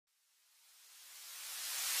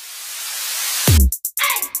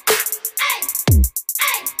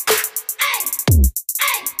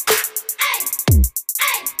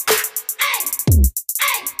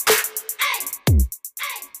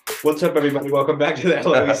What's up, everybody? Welcome back to the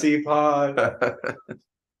LOEC pod.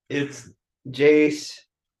 It's Jace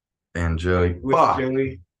And Joey. with Fuck.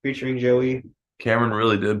 Joey, featuring Joey. Cameron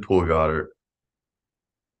really did pull Goddard.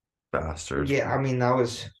 Bastard. Yeah, I mean that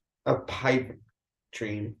was a pipe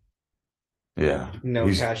dream. Yeah. No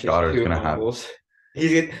catches, Goddard's two gonna have. fumbles.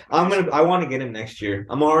 I want to get him next year.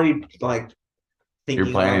 I'm already like You're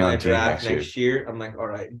thinking planning about my on team draft next next year. I'm like, all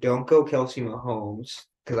right, don't go Kelsey Mahomes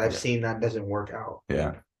because I've seen that doesn't work out.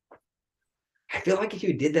 Yeah. I feel like if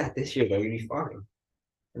you did that this year, though, you'd be fine.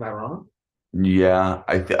 Am I wrong? Yeah.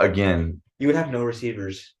 Again. You would have no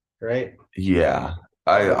receivers, right? Yeah.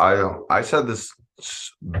 I said this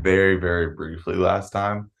very, very briefly last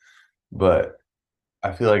time, but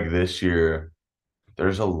I feel like this year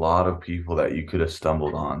there's a lot of people that you could have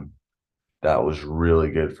stumbled on that was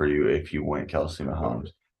really good for you if you went Kelsey Mahomes.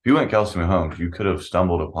 If you went Kelsey Mahomes, you could have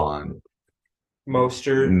stumbled upon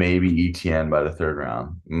Mostert, maybe ETN by the third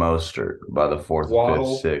round, Mostert by the fourth,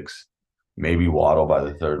 Waddle. fifth, sixth, maybe Waddle by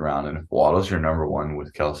the third round. And if Waddle's your number one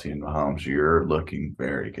with Kelsey and Mahomes, you're looking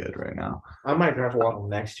very good right now. I might draft Waddle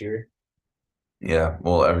next year. Yeah,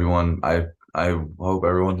 well, I hope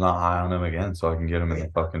everyone's not high on him again, so I can get him in the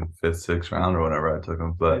fucking fifth, sixth round or whatever I took him.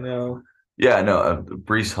 I But know. yeah, no,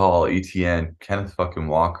 Breece Hall, ETN, Kenneth fucking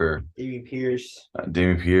Walker, Dameon Pierce.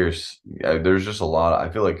 Dameon Pierce. Yeah, there's just a lot. I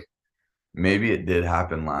feel like maybe it did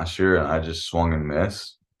happen last year and I just swung and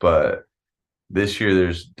missed, but this year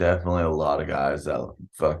there's definitely a lot of guys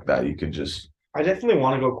that you could just. I definitely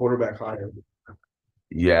want to go quarterback higher.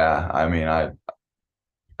 Yeah, I mean I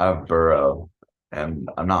have Burrow and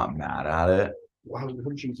I'm not mad at it. Wow,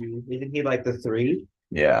 what did you do? Isn't he like the 3?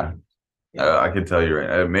 Yeah, I can tell you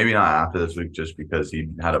right. Maybe not after this week just because he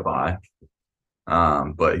had a bye.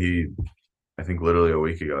 But I think literally a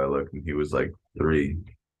week ago I looked and he was like 3.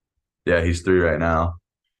 Yeah, he's 3 right now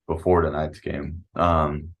before tonight's game.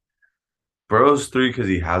 Burrow's 3 because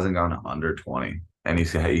he hasn't gone under 20, and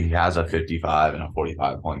he has a 55 and a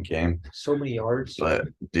 45-point game. So many yards. But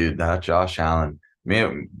dude, that Josh Allen,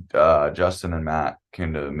 Justin and Matt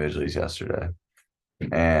came to Midgley's yesterday,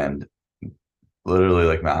 and literally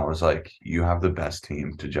like Matt was like, "You have the best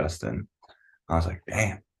team," to Justin. I was like,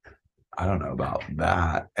 "Damn, I don't know about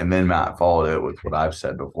that." And then Matt followed it with what I've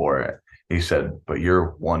said before. He said, "But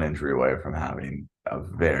you're one injury away from having a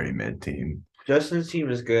very mid team." Justin's team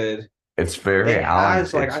is good. It's very It Allen.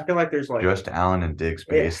 has like I feel like there's like Just Allen and Diggs it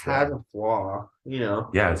based. has a flaw, you know.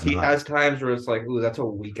 Yeah, he has times where it's like, ooh, that's a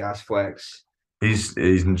weak ass flex. He's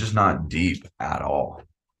just not deep at all,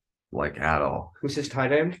 like at all. Who's his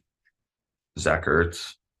tight end? Zach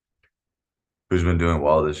Ertz, who's been doing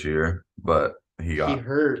well this year, but he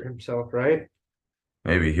hurt himself, right?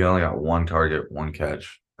 Maybe he only got 1 target, 1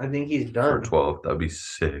 catch. I think he's For done. 12. That'd be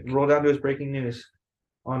sick. Roll down to his breaking news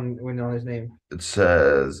on his name. It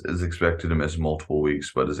says is expected to miss multiple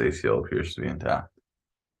weeks, but his ACL appears to be intact.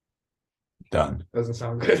 Done. Doesn't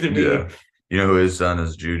sound good to me. Yeah. You know who his son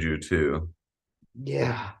is? Juju too.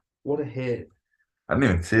 Yeah. What a hit. I didn't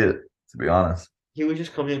even see it, to be honest. He was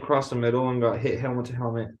just coming across the middle and got hit helmet to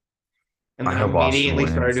helmet. And I then hope Austin immediately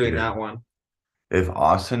started wins, doing dude. that one. If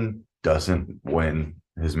Austin doesn't win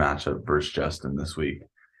his matchup versus Justin this week,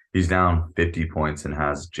 he's down 50 points and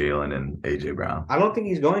has Jalen and AJ Brown. I don't think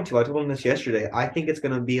he's going to. I told him this yesterday. I think it's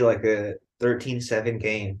going to be like a 13-7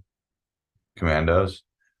 game. Commandos,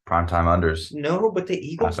 primetime unders. No, but the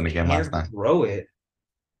Eagles Happened again last can't night. throw it.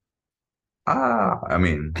 I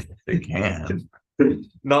mean, they can.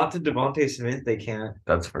 Not to Devontae Smith, they can't.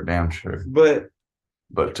 That's for damn sure.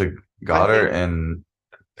 But to Goddard and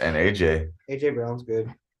AJ. AJ Brown's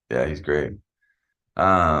good. Yeah, he's great.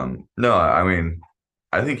 No, I mean,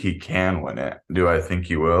 I think he can win it. Do I think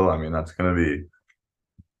he will? I mean, that's gonna be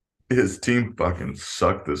his team fucking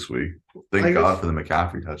sucked this week. Thank God for the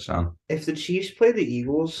McCaffrey touchdown. If the Chiefs play the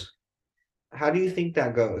Eagles, how do you think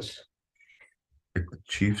that goes? If the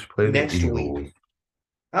Chiefs play Next the Eagles. week.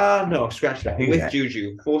 No, scratch that. With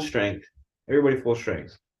Juju, full strength. Everybody full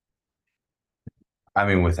strength. I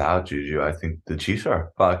mean, without Juju, I think the Chiefs are a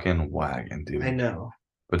fucking wagon, dude. I know.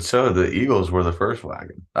 But so the Eagles were the first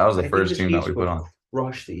wagon. That was the first team that we put on.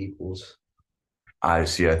 Rush the Eagles. I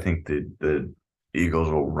see. I think the Eagles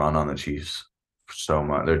will run on the Chiefs so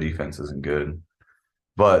much. Their defense isn't good.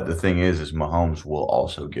 But the thing is Mahomes will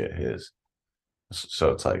also get his.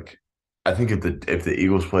 So it's like, I think if the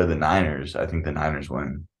Eagles play the Niners, I think the Niners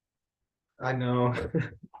win. I know.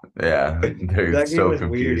 Yeah, they're that game so was confusing.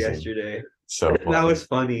 weird yesterday. So funny. That was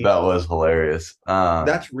funny. That was hilarious.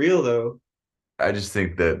 That's real though. I just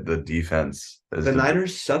think that the defense is The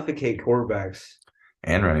Niners suffocate quarterbacks.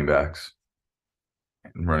 and running backs.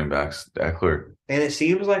 Running backs, Eckler. And it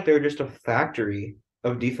seems like they're just a factory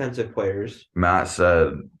of defensive players. Matt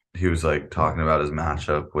said he was like talking about his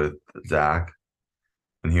matchup with Zach,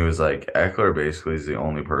 and he was like, Eckler basically is the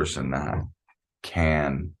only person that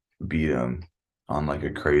can beat him on like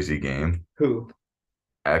a crazy game. Who?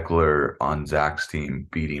 Eckler on Zach's team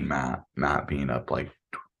beating Matt being up like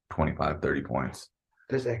 25, 30 points.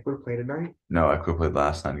 Does Eckler play tonight? No, Eckler played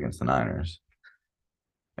last night against the Niners.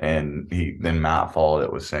 And then Matt followed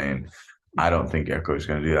it with saying, I don't think Eckler's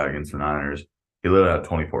going to do that against the Niners. He literally had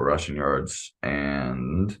 24 rushing yards,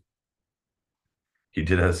 and he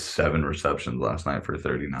did have 7 receptions last night for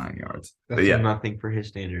 39 yards. That's nothing for his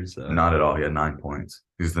standards, though. Not at all. He had 9 points.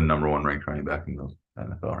 He's the number 1 ranked running back in the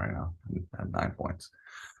NFL right now. He had 9 points.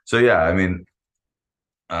 So, yeah, I mean,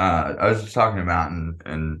 I was just talking to Matt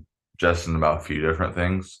and Justin about a few different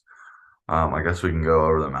things. I guess we can go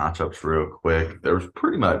over the matchups real quick. There was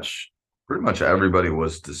pretty much everybody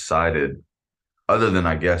was decided, other than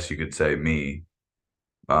I guess you could say me.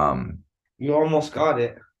 You almost got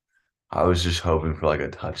it. I was just hoping for like a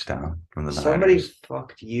touchdown from the Somebody Niners.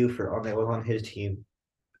 fucked you on his team.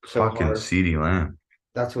 So Fucking hard. CeeDee Lamb.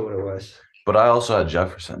 That's what it was. But I also had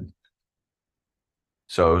Jefferson.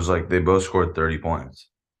 So it was like they both scored 30 points.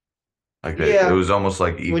 Like it was almost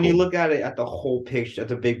like equal. When you look at it at the whole picture, at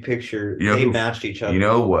the big picture, they matched each other. You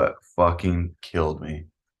know what fucking killed me?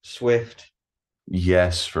 Swift.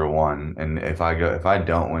 Yes, for one. And if I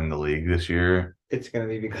don't win the league this year, it's gonna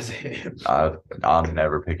be because of him. I'm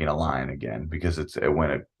never picking a Lion again because it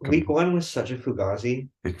went week 1 was such a fugazi.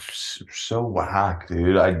 It's so whack,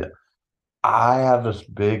 dude. I have this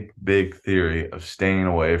big theory of staying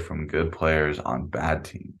away from good players on bad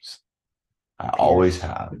teams. I always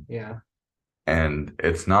have. Yeah. And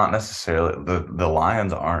it's not necessarily the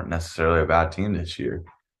Lions aren't necessarily a bad team this year.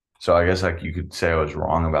 So I guess like you could say I was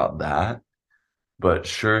wrong about that. But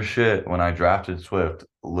sure shit, when I drafted Swift,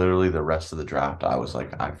 literally the rest of the draft, I was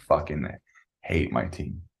like, I fucking hate my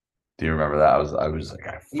team. Do you remember that? I was like,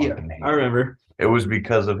 I fucking hate I remember. It was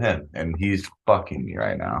because of him, and he's fucking me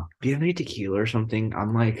right now. Do you have any tequila or something?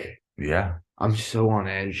 I'm like, yeah. I'm so on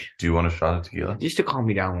edge. Do you want a shot of tequila? Just to calm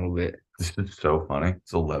me down a little bit. This is so funny.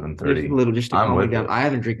 It's 11:30. Just a little, just to calm me down. I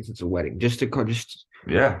haven't drinking since a wedding. Just take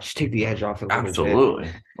the edge off a little Absolutely.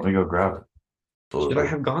 bit. Let me go grab it. Should I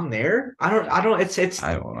have gone there? I don't. It's.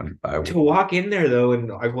 I won't. To walk in there though, and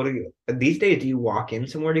like, what these days? Do you walk in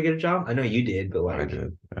somewhere to get a job? I know you did, but like I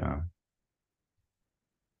did. Yeah.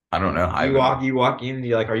 I don't know. You walk in.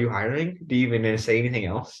 You're like, are you hiring? Do you even say anything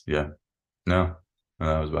else? Yeah. No,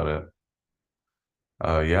 that was about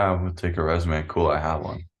it. Yeah, I'm gonna take a resume. Cool, I have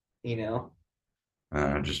one. You know.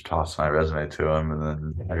 And I just tossed my resume to him, and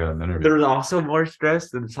then I got an interview. There was also more stress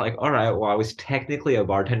than it's like, all right, well, I was technically a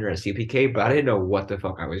bartender at CPK, but I didn't know what the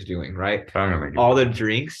fuck I was doing, right? All the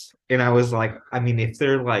drinks, and I was like, I mean, if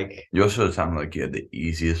they're like, you also sound like you had the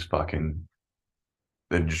easiest fucking.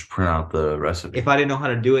 Then just print out the recipe. If I didn't know how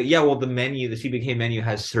to do it, yeah, well, the CPK menu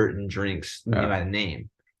has certain drinks by name,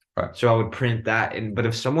 right? So I would print that, but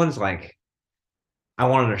if someone's like, I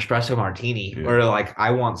want an espresso martini, or like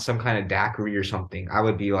I want some kind of daiquiri or something, I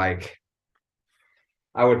would be like,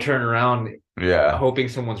 I would turn around, hoping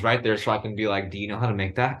someone's right there, so I can be like, do you know how to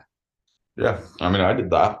make that? Yeah, I mean, I did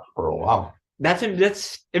that for a while. That's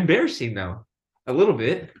embarrassing though, a little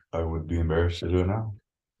bit. I would be embarrassed to do it now.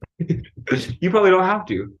 You probably don't have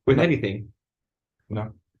to with anything.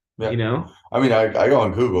 No. Yeah. You know? I mean, I go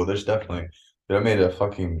on Google. There's definitely. I made a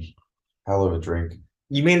fucking hell of a drink.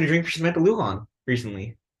 You made a drink for Samantha Lujan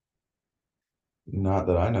recently. Not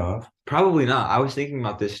that I know of. Probably not. I was thinking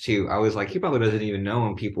about this too. I was like, he probably doesn't even know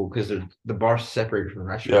when people, because the bar's separated from the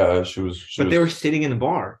restaurant. Yeah, she was. They were sitting in the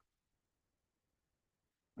bar.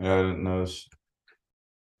 Yeah, I didn't notice.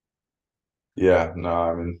 Yeah, no,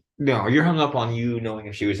 I mean. No, you're hung up on you knowing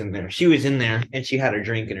if she was in there. She was in there and she had her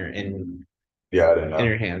drink in her I didn't know. In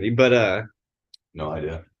her hand. But no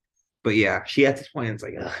idea. But yeah, she at this point it's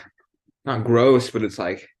like not gross, but it's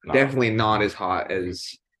like definitely not as hot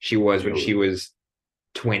as she was when she was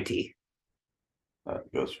 20.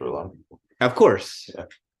 That goes for a lot of people. Of course.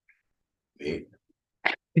 Yeah.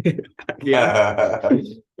 Yeah.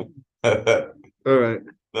 All right.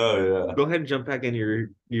 Oh yeah. Go ahead and jump back in your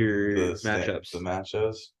matchups. The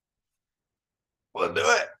matchups. We'll do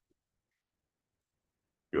it.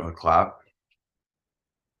 You want to clap?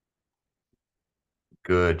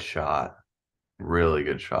 Good shot. Really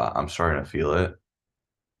good shot. I'm starting to feel it.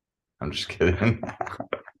 I'm just kidding.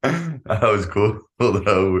 That was cool,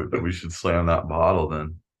 though. We should slam that bottle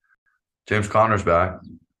then. James Conner's back.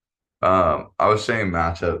 I was saying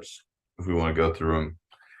matchups if we want to go through them.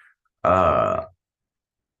 Uh,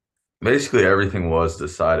 Basically everything was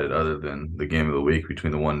decided other than the game of the week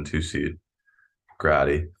between the 1 and 2 seed.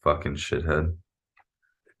 Grady, fucking shithead.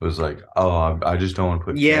 It was like, oh, I just don't want to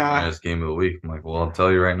put Cameron Yeah. as game of the week. I'm like, well, I'll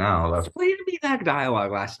tell you right now. That's Explain to me that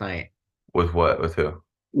dialogue last night. with what? With who?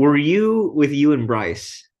 Were you with you and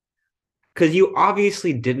Bryce? Because you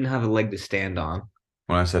obviously didn't have a leg to stand on.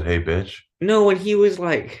 When I said, hey, bitch. No, when he was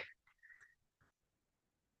like,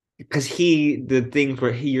 because the things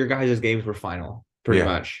where your guys' games were final, pretty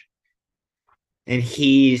much. And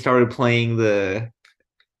he started playing the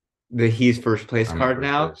he's first place card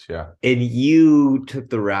now. Place, yeah. And you took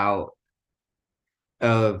the route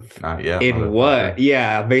of not yet. In what?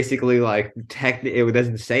 Yeah, basically like it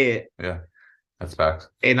doesn't say it. Yeah. That's facts.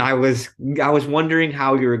 And I was wondering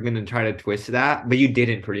how you were gonna try to twist that, but you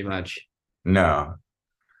didn't pretty much. No.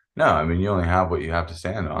 No, I mean you only have what you have to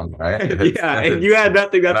stand on, right? Yeah, and you had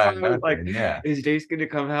nothing. That's why I was nothing, like, yeah. Is Jace gonna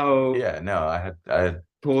come out? Yeah, no, I had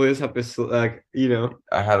pull this up as like, you know.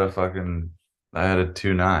 I had a 2-9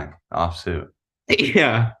 offsuit.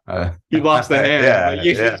 Yeah. You lost the hand. Yeah,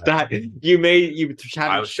 you just died. You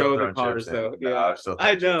tried to show the cards Tristan. though. Yeah.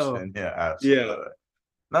 I know. Tristan. Yeah, absolutely. Yeah.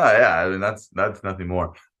 No, yeah, I mean that's nothing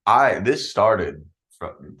more. This started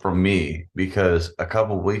from me because a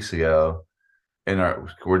couple of weeks ago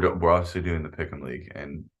we're obviously doing the pick'em league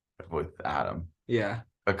and with Adam. Yeah.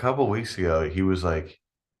 A couple of weeks ago he was like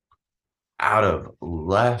out of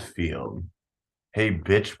left field, hey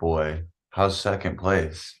bitch boy, how's second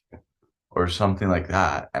place? Or something like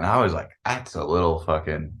that. And I was like, that's a little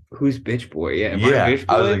fucking who's bitch boy? Yeah. Bitch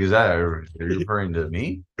boy? I was like, are you referring to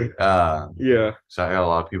me? Yeah. So I got a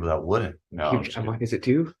lot of people that wouldn't. No. I'm like, is it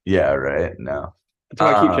two? Yeah, right. No. That's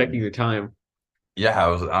why I keep checking the time. Yeah, I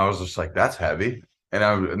was just like, that's heavy.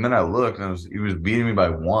 And then I looked and he was beating me by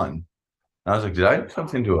 1. And I was like, did I do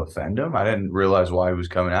something to offend him? I didn't realize why he was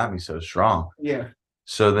coming at me so strong. Yeah.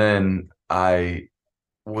 So then I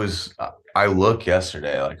looked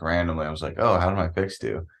yesterday, like randomly. I was like, oh, how did my picks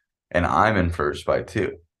do? And I'm in first by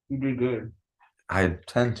 2. You did good. I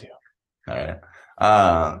tend to. All right.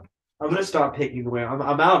 I'm gonna stop picking the way. I'm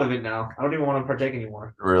out of it now. I don't even want to partake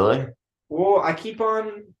anymore. Really? Well, I keep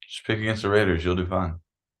on just pick against the Raiders. You'll do fine.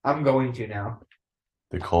 I'm going to now.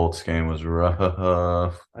 The Colts game was rough.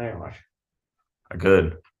 I didn't watch.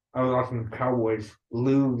 Good. I was watching the Cowboys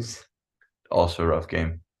lose. Also a rough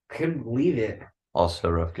game. Couldn't believe it. Also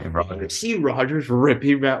a rough game. Rodgers. See Rodgers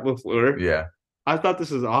ripping Matt LaFleur. Yeah. I thought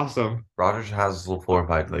this was awesome. Rodgers has LaFleur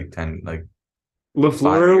by like 10, like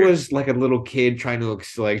LaFleur was like a little kid trying to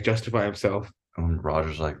like justify himself. And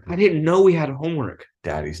Rodgers like, I didn't know we had homework.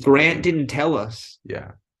 Daddy's Grant didn't tell us.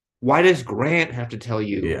 Yeah. Why does Grant have to tell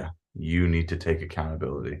you? Yeah. You need to take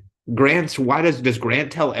accountability. Why does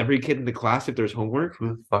Grant tell every kid in the class if there's homework?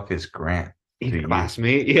 Who the fuck is Grant? His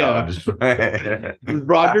classmate. Yeah.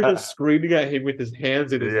 Rodgers is screaming at him with his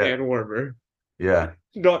hands in his hand warmer. Yeah.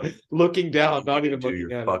 Not looking down, not even looking at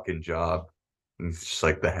your fucking job. It's just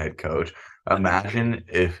like the head coach. Imagine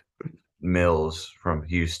if Mills from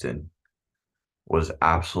Houston was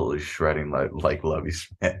absolutely shredding like Lovie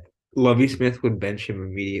Smith. Lovie Smith would bench him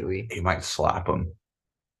immediately. He might slap him.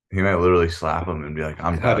 He might literally slap him and be like,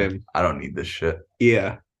 I'm Cut done. him. I don't need this shit.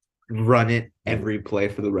 Yeah. Run it every play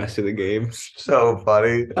for the rest of the game. So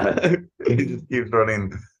funny. He just keeps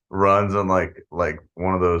running runs on like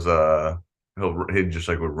one of those he just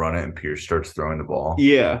like would run it and Pierce starts throwing the ball.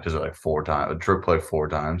 Yeah. Just like 4 times. A trick play 4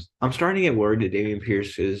 times. I'm starting to get worried that Dameon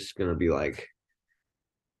Pierce is gonna be like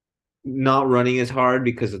not running as hard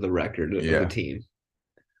because of the record of the team.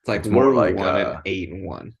 It's like we're like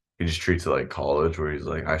 8-1. He just treats it like college where he's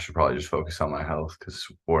like, I should probably just focus on my health because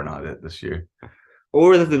we're not it this year.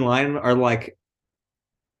 Or the line are like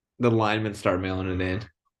the linemen start mailing it in.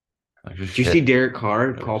 Like, did you see Derek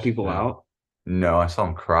Carr call people out? No, I saw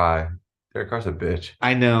him cry. Derek Carr's a bitch.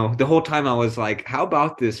 I know. The whole time I was like, how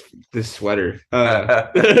about this sweater?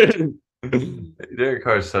 Derek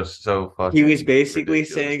Carr is so fucking. He was basically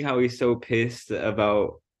saying how he's so pissed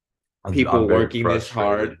about people working this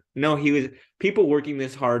hard. No, he was people working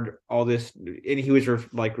this hard, all this, and he was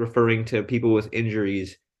referring to people with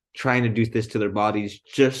injuries trying to do this to their bodies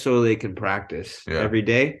just so they can practice every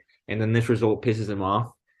day. And then this result pisses him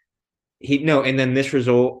off. And then this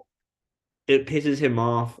result, it pisses him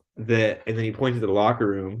off and then he points to the locker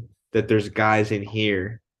room that there's guys in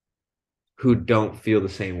here who don't feel the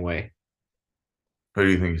same way. Who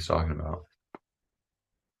do you think he's talking about?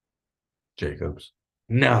 Jacobs.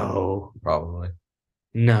 No. Probably.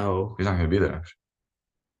 No. He's not going to be there next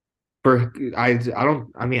year. I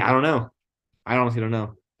don't know. I honestly don't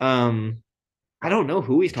know. I don't know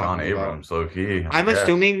who he's John talking Abrams, about. low key. I'm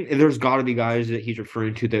assuming there's got to be guys that he's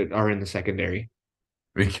referring to that are in the secondary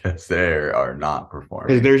because they are not because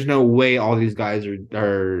performing. there's no way all these guys are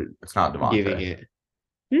It's not giving Devontae. it.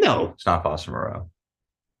 No, It's not Foster Moreau.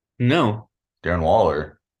 no. Darren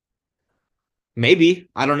Waller. Maybe.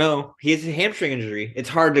 I don't know. He has a hamstring injury. It's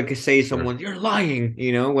hard to say someone, you're lying,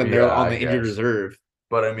 when they're Yeah, on I the injured guess. reserve.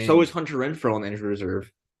 But I mean, So is Hunter Renfrow on the injured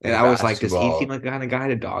reserve. And in I was like, does he basketball- seem like the kind of guy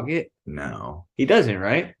to dog it? No, He doesn't,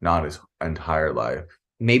 right? not his entire life.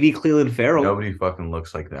 Maybe Cleveland Farrell. Nobody fucking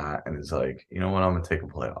looks like that and is like, you know what? I'm gonna take a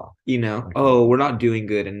playoff. We're not doing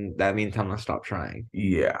good, and that means I'm gonna stop trying.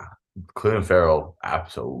 Yeah, Cleveland Farrell,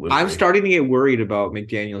 absolutely. I'm starting to get worried about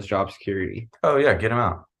McDaniel's job security. Oh yeah, get him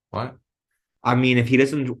out. What? I mean, if he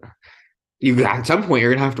doesn't, at some point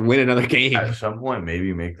you're gonna have to win another game. At some point,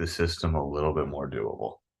 maybe make the system a little bit more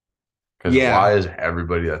doable. Because Yeah. why is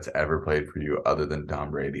everybody that's ever played for you, other than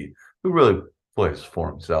Tom Brady, who really plays for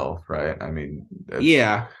himself, right? I mean,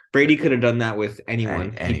 Yeah, Brady could have done that with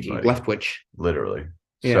anyone. Anybody. Leftwich. literally.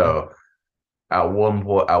 Yeah. So, at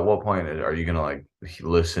what point are you gonna like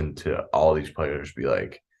listen to all these players be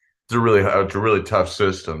like, it's a really tough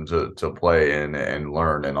system to play in and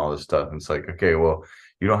learn and all this stuff? And it's like, okay, well,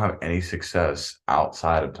 you don't have any success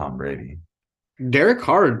outside of Tom Brady. Derek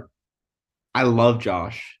Carr, I love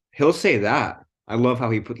Josh. He'll say that. I love how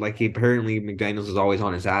he apparently McDaniels is always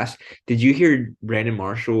on his ass. Did you hear Brandon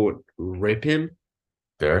Marshall rip him?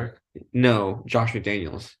 Derek? No, Josh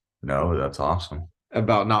McDaniels No, that's awesome.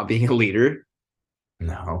 about not being a leader.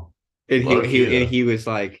 No. And Look, he was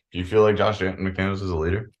like, do you feel like Josh McDaniels is a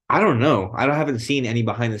leader? I don't know. I haven't seen any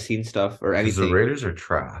behind the scenes stuff or Because anything. the Raiders are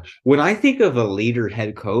trash. When I think of a leader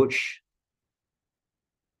head coach,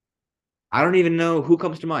 I don't even know who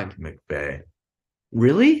comes to mind. McVay.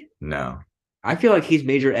 Really? No. I feel like he's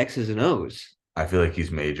major X's and O's. I feel like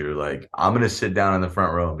he's major. Like, I'm gonna sit down in the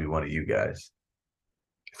front row and be one of you guys.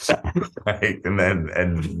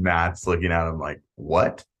 and Matt's looking at him like,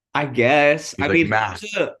 what? I guess. He's I like, mean,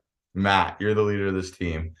 Matt, you're the leader of this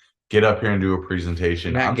team. Get up here and do a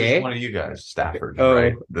presentation. Matt I'm Gay? just one of you guys, Stafford, Oh.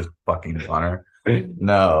 right? This fucking punter.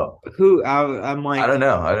 No, who I'm like, I don't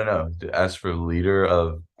know. As for leader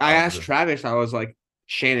of, I asked Travis, I was like,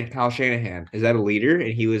 Kyle Shanahan, is that a leader?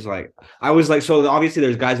 And he was like, I was like, so obviously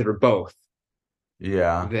there's guys that are both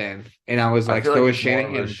yeah, then. And I was like, feel so like is it's more of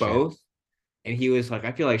Shanahan a both? And he was like,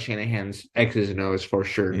 I feel like Shanahan's X's and O's for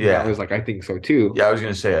sure. And Yeah. I was like, I think so too. yeah. I was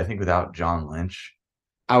gonna say, I think without John Lynch,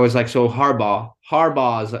 I was like, so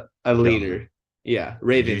Harbaugh's a leader. Yeah. did you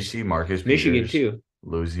Ravens. see Marcus Michigan Peters too.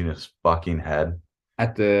 losing his fucking head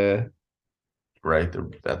At the right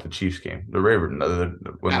at the Chiefs game? The Ravens,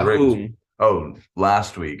 when at the Ravens. whom? Oh,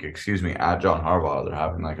 last week, excuse me, at John Harbaugh, they're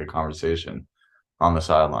having like a conversation on the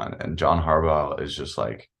sideline, and John Harbaugh is just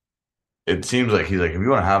like, it seems like he's like, if you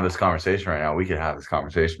want to have this conversation right now, we could have this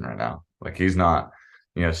conversation right now. Like, he's not,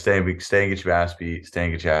 stay and get your ass beat, stay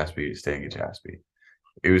and get your ass beat, stay and get your ass beat.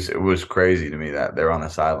 It was crazy to me that they're on the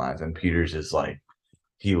sidelines and Peters is like,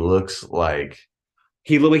 he looks like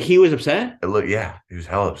He looked like he was upset. he was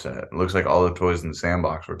hell upset. It looks like all the toys in the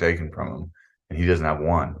sandbox were taken from him, and he doesn't have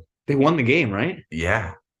one. They won the game, right?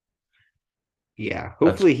 Yeah, Yeah.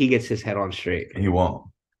 Hopefully he gets his head on straight. he won't.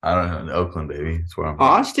 I don't know. In Oakland, baby, that's where I'm from.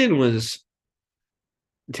 Austin was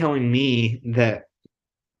telling me that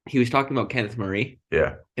he was talking about Kenneth Murray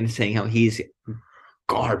Yeah, and saying how he's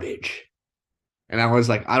garbage. And I was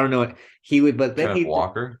like, I don't know. He would, but then Kenneth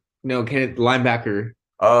Walker. No, Kenneth linebacker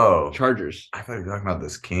Oh, Chargers. I thought you were talking about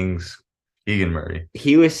this Kings Keegan Murray.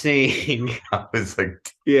 He was saying, I was like,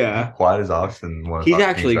 yeah, why does Austin want to He's talk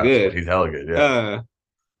actually Kings good. basketball? He's hella good. Yeah,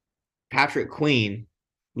 Patrick Queen,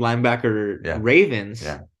 linebacker Yeah. Ravens.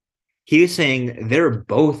 Yeah. He was saying they're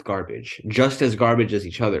both garbage, just as garbage as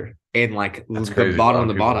each other, and like that's the crazy. bottom of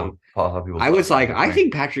the bottom. A lot of people I love was like, Patrick I Queen.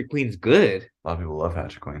 think Patrick Queen's good. A lot of people love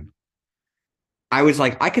Patrick Queen. I was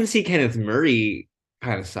like, I can see Kenneth Murray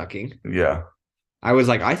kind of sucking. Yeah, I was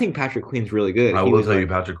like, I think Patrick Queen's really good. I He will was tell you, like,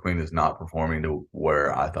 Patrick Queen is not performing to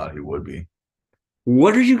where I thought he would be.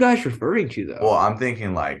 what are you guys referring to though? Well, I'm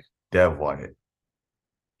thinking like Dev White,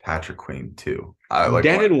 Patrick Queen too. I like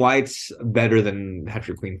Devin White's better than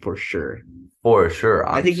Patrick Queen for sure. for sure.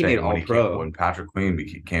 I think he made saying when All-Pro. when Patrick Queen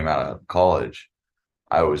came out of college,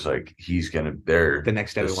 I was like, they're The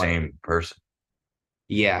next the Devin White. same person.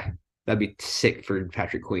 Yeah, that'd be sick for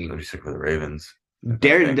Patrick I'd Queen. be sick for the Ravens.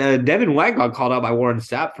 Devin White got called out by Warren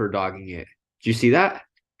Sapp for dogging it. Did you see that?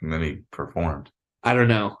 And then he performed. I don't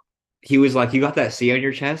know. He was like, you got that C on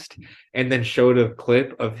your chest, and then showed a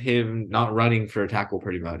clip of him not running for a tackle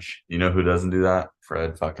pretty much. You know who doesn't do that?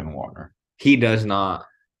 Fred fucking Warner. He does not.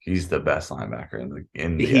 He's the best linebacker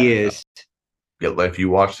in the He NFL. is. if you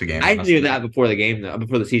watch the game, I knew that before the game, though,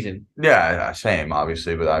 before the season. Yeah, same,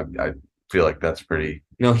 obviously, but I feel like that's pretty.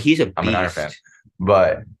 No, he's a beast. I'm a Niner fan,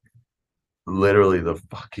 but literally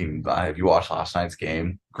if you watch last night's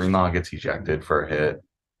game, Greenlaw gets ejected for a hit.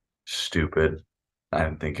 Stupid. I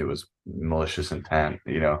didn't think it was malicious intent.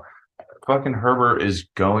 Fucking Herbert is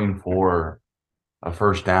going for a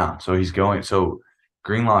first down, so he's going. So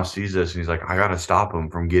Greenlaw sees this and he's like, I gotta stop him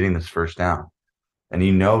from getting this first down, and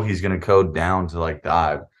he's gonna code down to like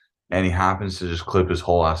dive, and he happens to just clip his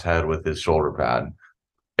whole ass head with his shoulder pad.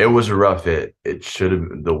 It was a rough hit. It should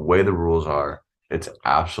have, the way the rules are, it's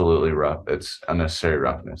absolutely rough. It's unnecessary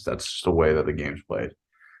roughness. That's just the way that the game's played.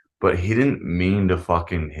 But he didn't mean to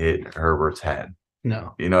fucking hit Herbert's head.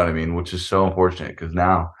 No. You know what I mean? Which is so unfortunate because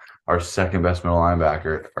now our second best middle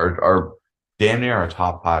linebacker, our damn near our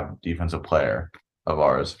top 5 defensive player of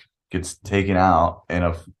ours, gets taken out in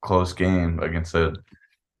a close game against a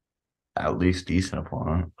at least decent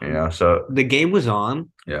opponent, So the game was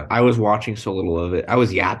on. Yeah. I was watching so little of it. I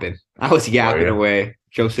was yapping away.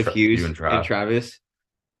 Joseph Hughes and Travis.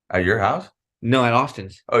 At your house? No, at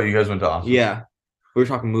Austin's. Oh, you guys went to Austin? Yeah. We were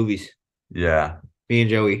talking movies. Yeah. Me and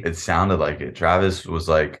Joey. It sounded like it. Travis was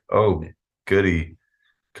like, oh, goody.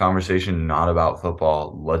 Conversation not about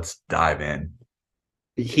football. Let's dive in.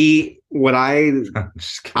 What he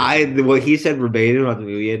said verbatim about the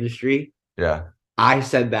movie industry. Yeah. I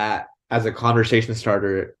said that as a conversation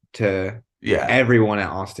starter to everyone at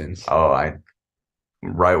Austin's. Oh,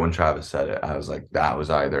 right when Travis said it, I was like, that was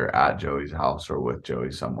either at Joey's house or with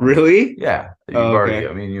Joey somewhere. Really? Yeah.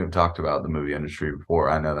 You have talked about the movie industry before.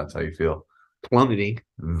 I know that's how you feel. Plummeting.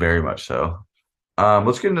 Very much so.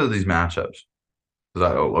 Let's get into these matchups.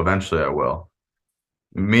 Because eventually I will.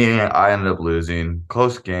 I ended up losing.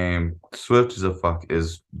 Close game. Swift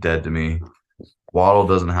is dead to me. Waddle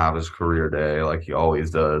doesn't have his career day like he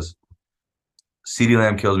always does. CeeDee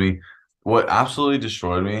Lamb kills me. What absolutely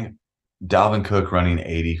destroyed me, Dalvin Cook running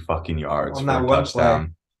 80 fucking yards for a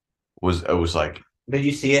touchdown. It was like. Did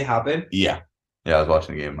you see it happen? Yeah. Yeah, I was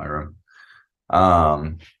watching the game in my room.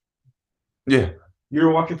 Yeah. You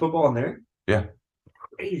were watching football in there? Yeah.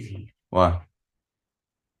 Crazy. Why?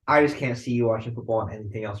 I just can't see you watching football on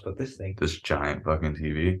anything else but this thing. This giant fucking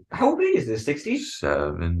TV. How big is this? 60?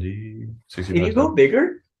 70. 60. Can you go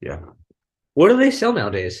bigger? Yeah. What do they sell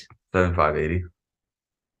nowadays? 75, 80.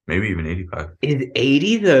 Maybe even 85. Is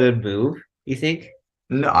 80 the move, you think?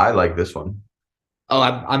 No, I like this one. Oh,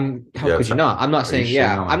 how could you not? I'm not saying,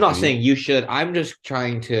 I'm not saying you should. I'm just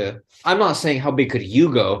trying to, I'm not saying how big could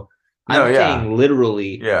you go. I'm saying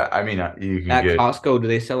literally. Yeah, I mean, you can at Costco, do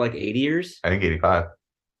they sell like 80ers? I think 85.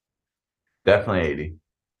 Definitely 80.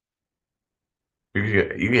 You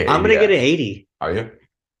get 80. I'm going to get an 80. Are you?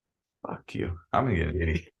 Fuck you. I'm going to get an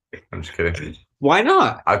 80. I'm just kidding. Why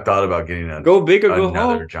not? I've thought about getting go big or go home.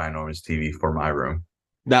 Another ginormous TV for my room.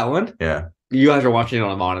 That one? Yeah. You guys are watching it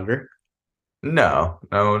on a monitor? No,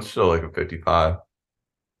 it's still like a 55.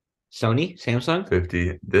 Sony? Samsung?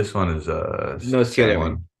 50. This one is no, it's the other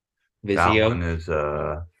one. Vizio. That one is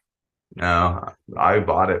no, I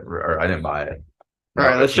bought it or I didn't buy it. All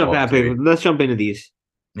right, let's jump into these.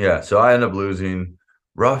 Yeah, so I end up losing.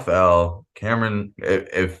 Rough L. Cameron,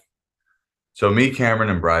 Cameron,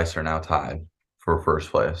 and Bryce are now tied for first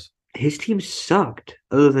place. His team sucked,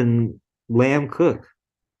 other than Lamb, Cook.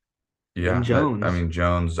 Yeah, and Jones.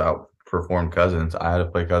 Jones outperformed Cousins. I had to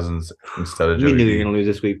play Cousins instead of Joey. You knew you were gonna lose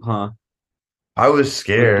this week, huh? I was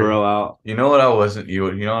scared. Bro out. You know what I wasn't? You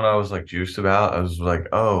know what I was like juiced about? I was like,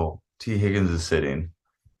 oh, T. Higgins is sitting.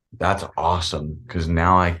 That's awesome because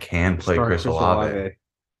now I can play Chris Olave.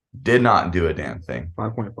 Did not do a damn thing.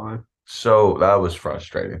 5.5. So that was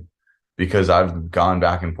frustrating because I've gone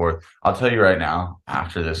back and forth. I'll tell you right now,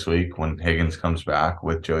 after this week, when Higgins comes back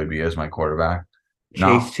with Joey B as my quarterback,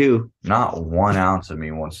 Chase too. Not 1 ounce of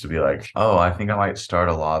me wants to be like, oh, I think I might start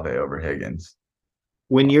Olave over Higgins.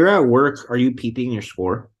 When you're at work, are you peeping your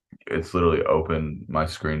score? It's literally open. My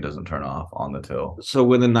screen doesn't turn off on the till. So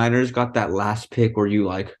when the Niners got that last pick, were you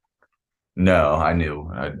like, no, I knew.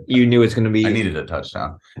 You knew it's going to be. I needed a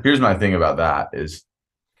touchdown. Here's my thing about that is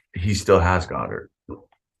he still has Goddard.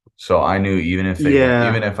 So I knew even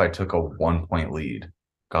if I took a 1-point lead,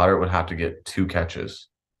 Goddard would have to get 2 catches.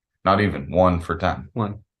 Not even 1 for 10.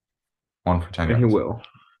 1 for 10. And he will.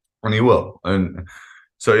 And he will. And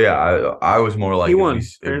so, yeah, I was more like, he won.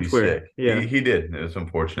 It'd be sick. Yeah. He did. It was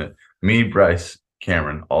unfortunate. Me, Bryce,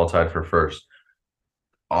 Cameron, all tied for first.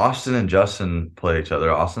 Austin and Justin play each other.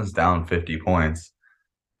 Austin's down 50 points.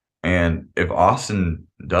 And if Austin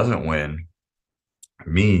doesn't win,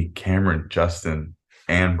 me, Cameron, Justin,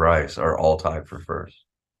 and Bryce are all tied for first.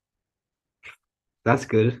 That's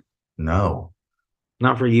good. No.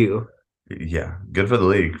 Not for you. Yeah, good for the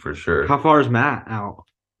league for sure. How far is Matt out?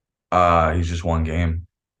 He's just one game.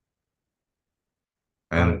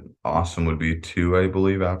 And Austin would be 2, I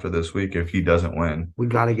believe, after this week if he doesn't win. We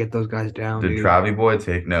got to get those guys down. Did Travie Boy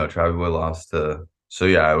take? No, Travie Boy lost to. So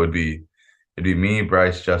yeah, it'd be me,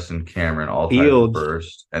 Bryce, Justin, Cameron, all tied for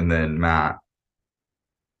first, and then Matt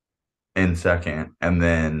in second, and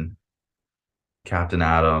then Captain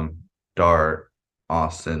Adam, Dart,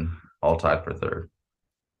 Austin, all tied for third.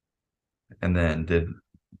 And then did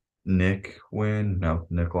Nick win? No,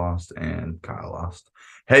 Nick lost and Kyle lost.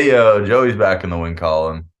 Hey, Joey's back in the win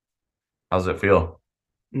column. How's it feel?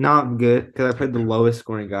 Not good because I played the lowest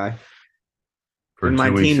scoring guy. And my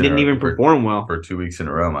team didn't even perform well. For 2 weeks in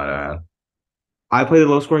a row, might I add. I played the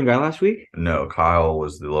lowest scoring guy last week? No, Kyle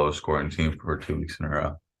was the lowest scoring team for 2 weeks in a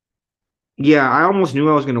row. Yeah, I almost knew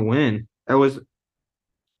I was going to win.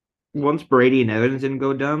 Once Brady and Evans didn't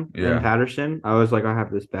go dumb and Patterson, I was like, I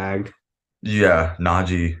have this bagged. Yeah,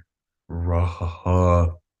 Najee.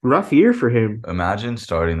 Rough year for him. Imagine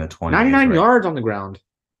starting the 20. 99 yards on the ground.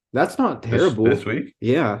 That's not terrible. This week?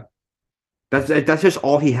 Yeah. That's just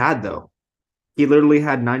all he had, though. He literally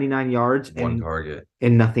had 99 yards one target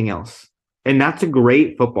and nothing else. And that's a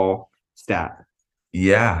great football stat.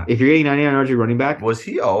 Yeah. If you're getting 99 yards, you're running back. Was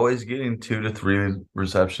he always getting 2 to 3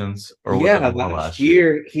 receptions? Or was it more last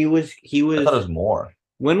year he was. I thought it was more.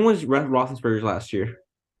 When was Roethlisberger's last year?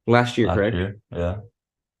 Last year, correct? Yeah.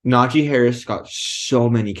 Najee Harris got so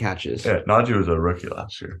many catches. Yeah, Najee was a rookie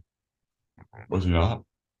last year. Was he not?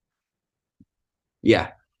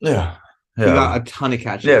 Yeah. Yeah. He got a ton of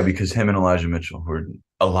catches. Yeah, because him and Elijah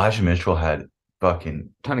Mitchell had fucking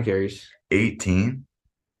ton of carries. 18.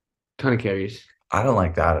 Ton of carries. I don't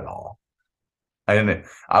like that at all.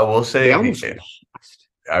 I will say they almost lost.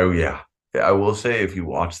 I will say if you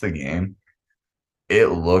watch the game, it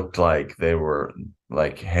looked like they were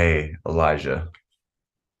like, hey, Elijah,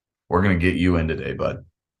 we're gonna get you in today, bud.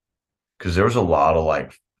 Because there was a lot of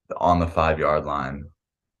like on the 5-yard line,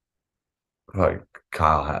 like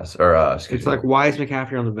Kyle has, or it's like, why is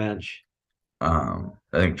McCaffrey on the bench? I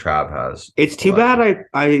think Trav has. It's too bad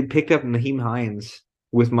I picked up Naheem Hines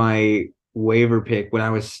with my waiver pick when I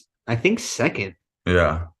was, I think, second.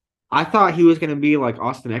 Yeah. I thought he was going to be like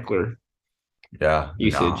Austin Eckler. Yeah.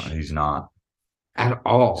 Usage. No, he's not. At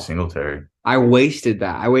all. Singletary. I wasted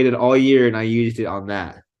that. I waited all year and I used it on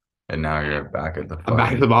that. And now you're back at the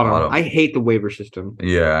bottom. I hate the waiver system.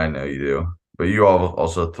 Yeah, I know you do. But you all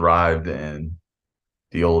also thrived in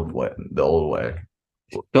the old way.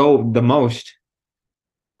 So the most.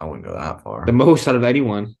 I wouldn't go that far. The most out of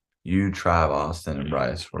anyone. You, Trav, Austin, and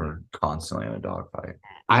Bryce were constantly in a dogfight.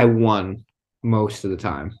 I won most of the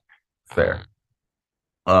time. Fair.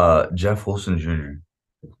 Jeff Wilson Jr.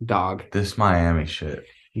 Dog. This Miami shit.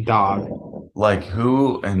 Dog. Like,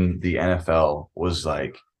 who in the NFL was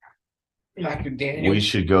like, we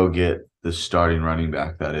should go get the starting running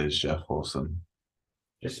back that is Jeff Wilson?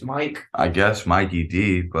 Just Mike. I guess Mikey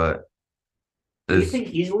D, but do you think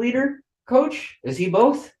he's a leader, coach? Is he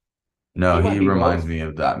both? No, he reminds me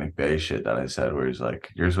of that McVay shit that I said, where he's like,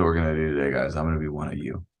 here's what we're gonna do today, guys. I'm gonna be one of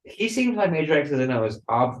you. He seems like Major X's and O's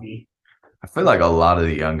obvi. I feel like a lot of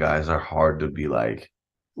the young guys are hard to be like.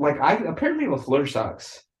 Apparently LaFleur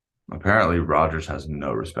sucks. Apparently Rodgers has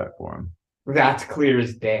no respect for him. That's clear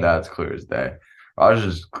as day.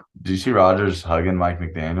 Rodgers, do you see Rodgers hugging Mike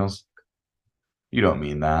McDaniels? You don't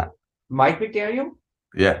mean that. Mike McDaniel?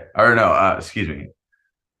 Yeah. Or no, excuse me.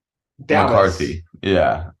 Dallas. McCarthy.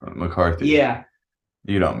 Yeah. McCarthy. Yeah.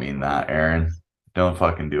 You don't mean that, Aaron. Don't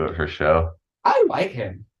fucking do it for show. I like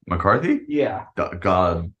him. McCarthy? Yeah.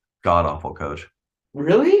 God awful coach.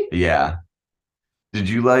 Really? Yeah. Did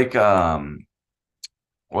you like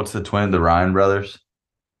what's the twin, the Ryan brothers?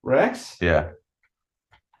 Rex? Yeah.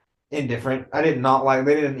 Indifferent. I did not like.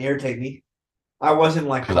 They didn't irritate me. I wasn't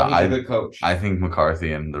like, he's a good coach. I think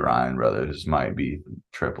McCarthy and the Ryan brothers might be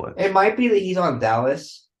triplets. It might be that he's on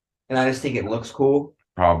Dallas, and I just think it looks cool.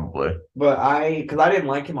 Probably. But because I didn't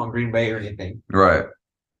like him on Green Bay or anything. Right.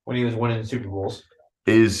 When he was winning Super Bowls.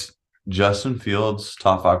 Is Justin Fields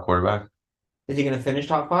top 5 quarterback? Is he going to finish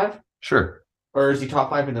top 5? Sure. Or is he top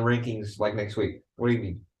 5 in the rankings like next week? What do you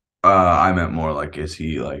mean? I meant more like, is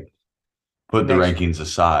he like, put the rankings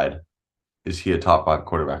aside, is he a top 5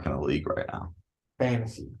 quarterback in the league right now?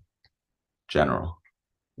 Fantasy. General.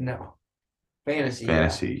 No. Fantasy.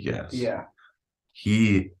 Yes. Yeah.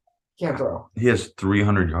 He can't throw. He has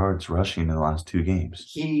 300 yards rushing in the last 2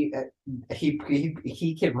 games. He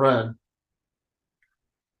can run.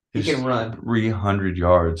 He can run 300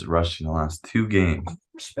 yards rushing the last 2 games.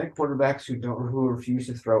 Respect quarterbacks who refuse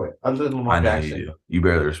to throw it. Other than Lamar Jackson. You do. You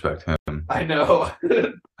barely respect him. I know.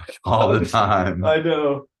 All the time. I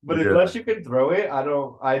know. But unless you can throw it,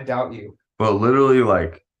 I doubt you. Well, literally,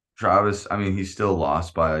 like Travis, I mean, he still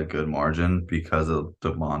lost by a good margin because of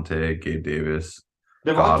Devontae, Gabe Davis.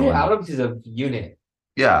 Devontae Adams is a unit.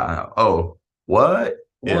 Yeah. Oh, what?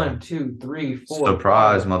 1, 2, 3, 4.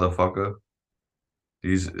 Surprise, 5. Motherfucker.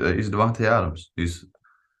 He's Devontae Adams. He's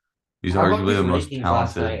arguably the most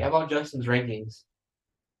talented. How about Justin's rankings?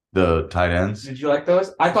 The tight ends. Did you like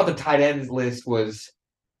those? I thought the tight ends list was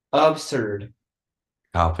absurd.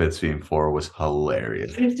 Kyle Pitts being 4 was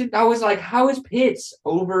hilarious. I was like, how is Pitts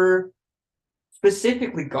over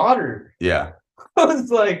specifically Goddard? Yeah. I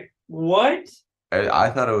was like, what? I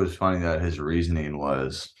thought it was funny that his reasoning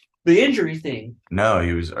was the injury thing. No,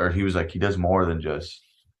 he was like, he does more than just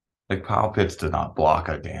like Kyle Pitts did not block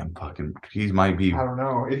a damn fucking. He might be. I don't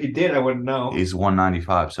know. If he did, I wouldn't know. He's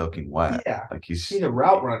 195 soaking wet. Yeah. Like he's a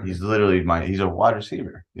route runner. He's literally he's a wide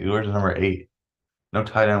receiver. He wears number 8. No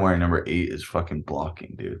tight end wearing number 8 is fucking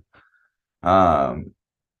blocking, dude.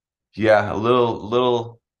 Yeah, a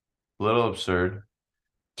little absurd.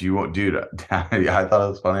 Do you want, dude? I thought it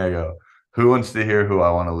was funny. I go, who wants to hear who I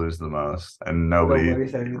want to lose the most? And nobody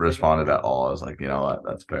responded at all. I was like, you know what?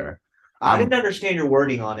 That's fair. I didn't understand your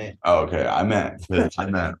wording on it. Oh, okay. I meant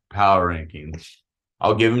power rankings.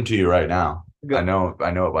 I'll give them to you right now. Go. I know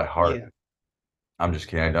it by heart. Yeah. I'm just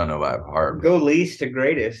kidding. I don't know by heart. Go least to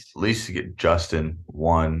greatest. Least to get Justin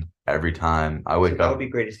 1 every time I wake up. That would be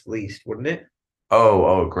greatest least, wouldn't it?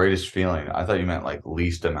 Oh, greatest feeling. I thought you meant like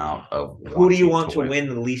least amount of. Who do you want to win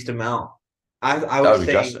the least amount? I would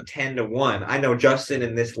say Justin. 10-1. I know Justin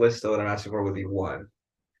in this list though that I'm asking for would be 1.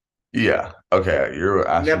 Yeah. Okay. You're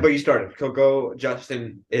asking. Yeah, but you started. Go.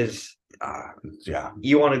 Justin is. Yeah.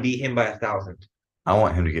 You want to beat him by 1,000. I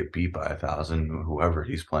want him to get beat by 1,000. Whoever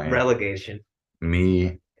he's playing. Relegation.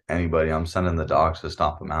 Me, anybody. I'm sending the dogs to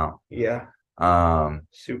stomp him out. Yeah.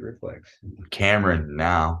 Super flex. Cameron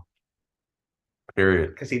now.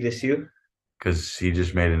 Period. Because he dissed you. Because he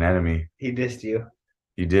just made an enemy. He dissed you.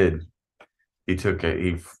 He did. He took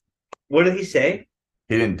it. What did he say?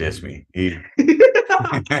 He didn't diss me. He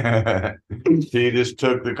just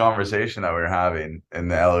took the conversation that we were having in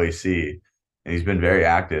the LEC, and he's been very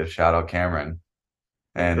active. Shout out Cameron.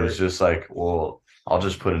 And it's just like, well, I'll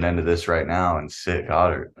just put an end to this right now and sit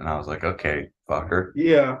Goddard. And I was like, okay, fucker.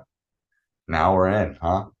 Yeah. Now we're in,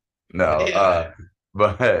 huh? No. Yeah.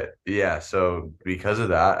 But yeah, so because of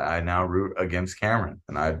that, I now root against Cameron,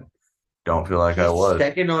 and I don't feel like I was.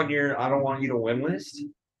 Second on your I don't want you to win list?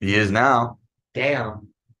 He is now. Damn.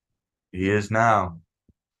 He is now.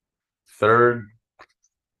 Third,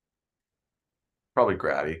 probably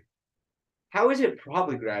Grady. How is it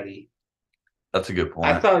probably Grady? That's a good point.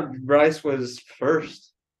 I thought Bryce was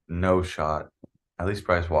first. No shot. At least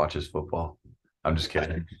Bryce watches football. I'm just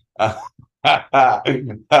kidding. I'm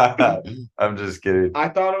just kidding. I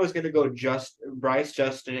thought it was gonna go Bryce,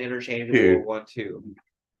 Justin, interchangeable. Dude, 1-2.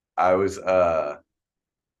 I was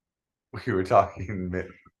we were talking.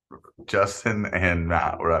 Justin and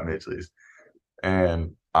Matt were at Midgley's,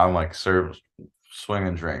 and I'm like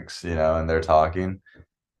swinging drinks, and they're talking,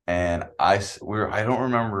 and I don't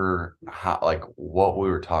remember what we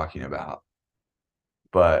were talking about,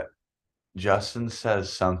 but Justin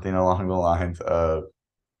says something along the lines of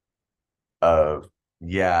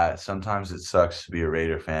yeah, sometimes it sucks to be a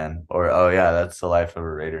Raider fan, or oh yeah, that's the life of a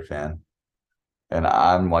Raider fan. And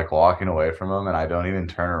I'm like walking away from him, and I don't even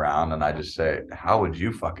turn around, and I just say, how would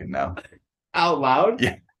you fucking know? Out loud?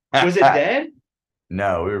 Yeah. Was it dead?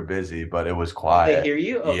 No, we were busy, but it was quiet. Did they hear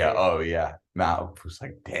you? Okay. Yeah. Oh yeah. Matt was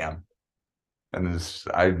like, damn. And this,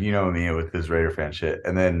 me with his Raider fan shit.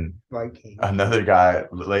 And then another guy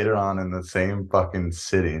later on in the same fucking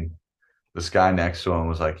sitting, this guy next to him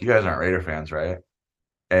was like, you guys aren't Raider fans, right?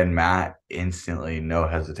 And Matt instantly, no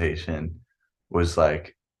hesitation, was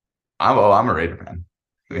like, I'm a Raider fan.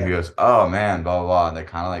 And he goes, oh man, blah, blah, blah. And they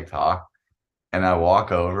kind of like talk. And I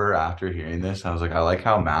walk over after hearing this. I was like, I like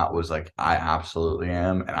how Matt was like, I absolutely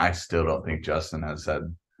am. And I still don't think Justin has said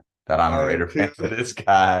that I'm a Raider fan to this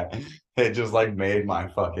guy. It just like made my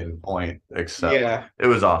fucking point. Except it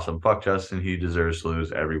was awesome. Fuck Justin. He deserves to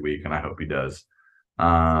lose every week. And I hope he does.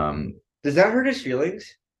 Does that hurt his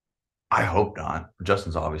feelings? I hope not.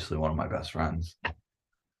 Justin's obviously one of my best friends.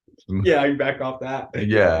 Yeah, you back off that.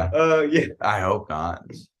 Yeah. Yeah. I hope not.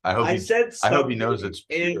 I hope he knows it's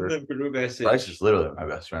pure. In the group message. Bryce is literally my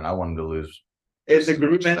best friend. I wanted to lose. In the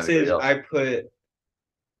group message, I put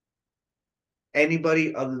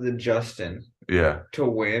anybody other than Justin. Yeah. To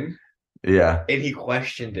win. Yeah. And he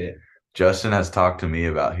questioned it. Justin has talked to me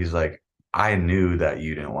about, he's like, I knew that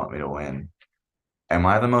you didn't want me to win. Am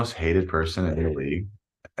I the most hated person in the league?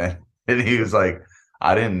 And he was like,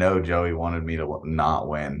 I didn't know Joey wanted me to not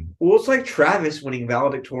win. Well, it's like Travis winning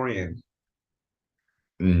valedictorian.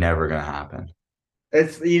 Never gonna happen.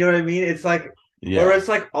 It's, you know what I mean? It's like, or it's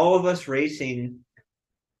like all of us racing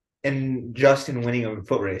and Justin winning a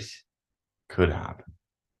foot race. Could happen.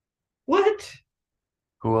 What?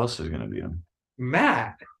 Who else is gonna beat him?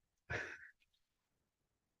 Matt.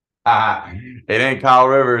 It ain't Kyle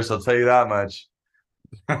Rivers, I'll tell you that much.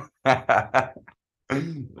 Kyle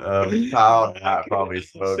probably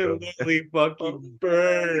absolutely fucking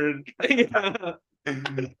burned. Yeah.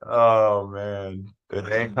 Oh man,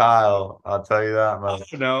 it ain't Kyle. I'll tell you that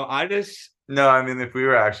much. No, I mean, if we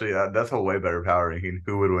were actually, that's a way better power ranking.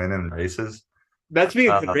 Who would win in races? That's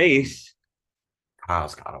being a race.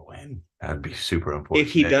 Kyle's got to win. That'd be super important.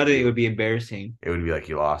 If he does it would be embarrassing. It would be like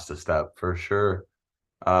he lost a step for sure.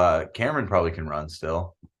 Cameron probably can run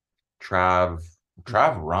still. Trav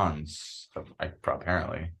runs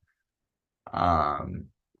apparently. I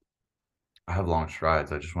have long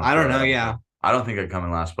strides. I don't know. Yeah, I don't think I'd come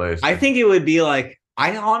in last place. I think it would be like,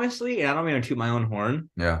 I honestly, and I don't mean to toot my own horn.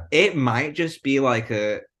 Yeah, it might just be like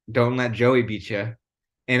a don't let Joey beat you,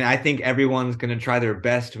 and I think everyone's gonna try their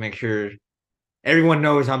best to make sure everyone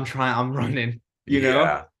knows I'm running. You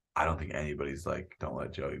know? I don't think anybody's like, don't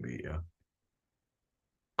let Joey beat you.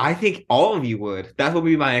 I think all of you would. That would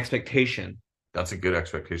be my expectation. That's a good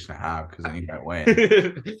expectation to have because then you might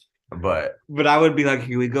win. But I would be like,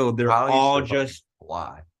 here we go. They're all just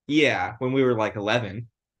fly. Yeah, when we were like 11.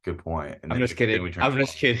 Good point. And I'm just kidding. I'm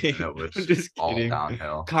just kidding. It was I'm just all kidding.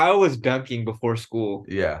 Downhill. Kyle was dunking before school.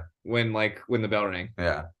 Yeah. When the bell rang.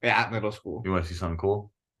 Yeah. At middle school. You want to see something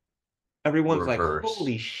cool? Everyone's reverse. Like,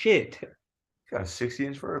 holy shit. Got a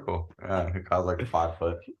 60-inch vertical. Yeah, Kyle's like 5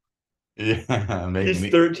 foot. Yeah, just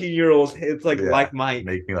 13-year-olds. It's like Mike.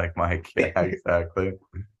 Make me like Mike. Yeah, exactly.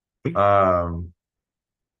 I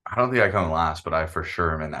don't think I come last, but I for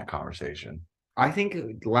sure am in that conversation. I think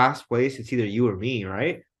last place it's either you or me,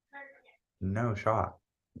 right? No shot.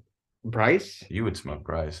 Bryce? You would smoke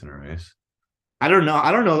Bryce in a race. I don't know.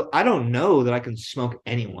 I don't know that I can smoke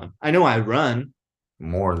anyone. I know I run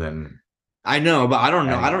more than. I know, but I don't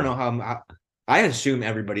know. Anyone. I don't know how. I assume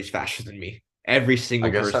everybody's faster than me. Every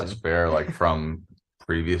single person. I guess that's fair, like from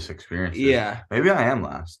previous experiences. Yeah. Maybe I am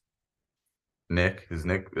last. Nick?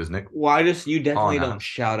 Well, you definitely don't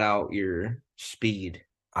shout out your speed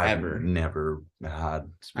ever. I've never had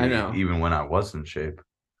speed, I know. Even when I was in shape.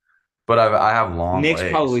 But I have long Nick's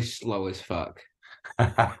legs. probably slow as fuck.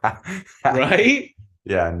 Right?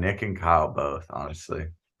 Yeah, Nick and Kyle both, honestly.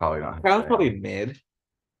 Probably not. Kyle's probably mid.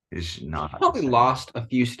 He's not. He's probably lost a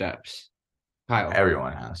few steps. Kyle.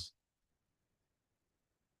 Everyone has.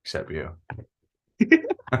 Except you.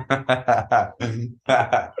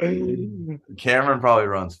 Cameron probably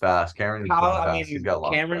runs fast. Cameron's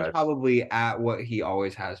probably at what he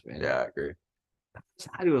always has been. Yeah, I agree.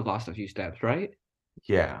 I do have lost a few steps, right?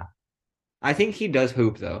 Yeah. I think he does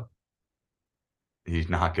hoop though. He's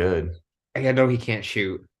not good. I know he can't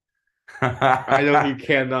shoot. I know he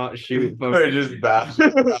cannot shoot. But just bad.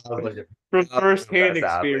 From first-hand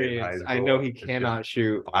experience, I know he cannot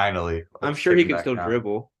shoot. Finally. I'm sure he can still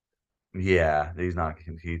dribble. Yeah, he's not. I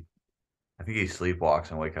think he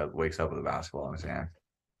sleepwalks and wakes up with a basketball in his hand.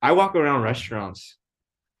 I walk around restaurants.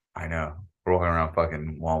 I know. We're walking around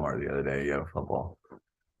fucking Walmart the other day. You have football.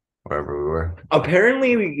 Wherever we were.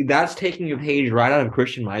 Apparently, that's taking a page right out of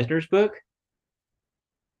Christian Meisner's book.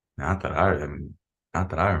 Not that I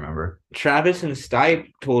remember. Travis and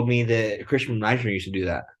Stipe told me that Christian Meisner used to do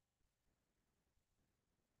that.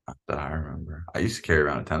 Not that I remember. I used to carry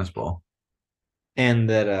around a tennis ball. And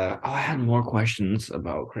that I had more questions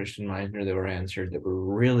about Christian Meisner that were answered that were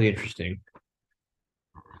really interesting.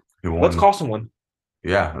 Let's call someone.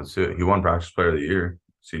 Yeah, let's do it. He won Practice Player of the Year,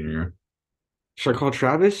 senior year. Should I call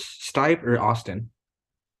Travis, Stipe, or Austin?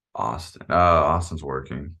 Austin. Austin's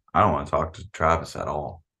working. I don't want to talk to Travis at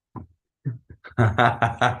all.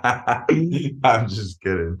 I'm just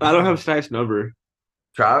kidding. I don't have Stipe's number.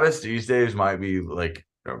 Travis these days might be like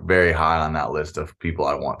very high on that list of people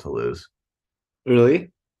I want to lose.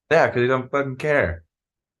 Really? Yeah, because he don't fucking care.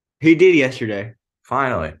 He did yesterday.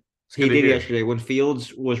 Finally. He did yesterday when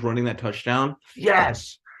Fields was running that touchdown.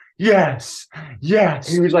 Yes. He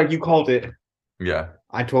was like, you called it. Yeah.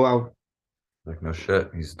 I told him. Like, no shit.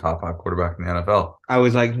 He's a top 5 quarterback in the NFL. I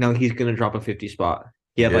was like, no, he's going to drop a 50 spot.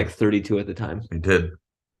 He had like 32 at the time. He did.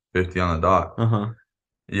 50 on the dot. Uh-huh.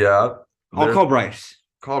 Yeah. I'll call Bryce.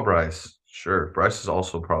 Call Bryce. Sure. Bryce is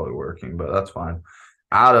also probably working, but that's fine.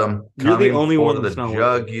 Adam, you're the coming only for one the that's not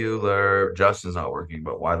working. jugular. Justin's not working,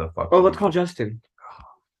 but why the fuck? Oh, let's call Justin.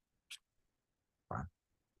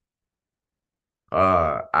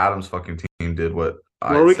 Adam's fucking team did what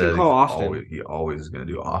Or I we said. can call Austin. He always is gonna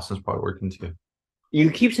do. Austin's probably working too.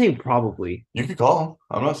 You keep saying probably. You can call him.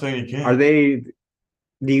 I'm not saying you can't. Are they?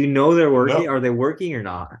 Do you know they're working? No. Are they working or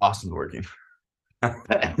not? Austin's working. I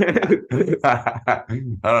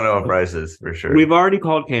don't know what Bryce is for sure. We've already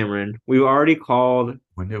called Cameron. We've already called.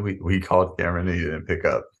 When did we called Cameron and he didn't pick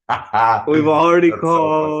up? We've already That's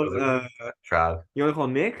called. so Trav. You want to call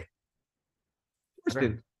Nick?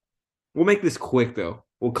 Justin. We'll make this quick though.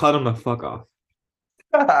 We'll cut him the fuck off.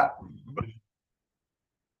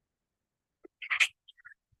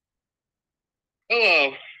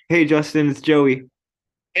 Hello. Hey Justin, it's Joey.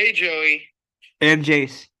 Hey Joey. And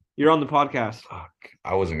Jace. You're on the podcast. Fuck.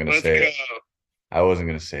 I wasn't gonna Let's say go. it. I wasn't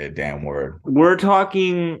gonna say a damn word. We're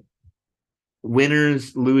talking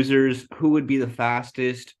winners, losers, who would be the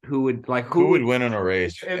fastest, who would win in a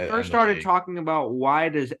race? It first started talking about you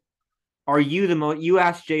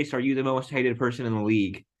asked Jace, are you the most hated person in the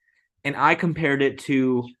league? And I compared it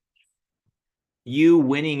to you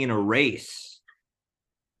winning in a race.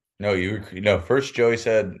 No, first Joey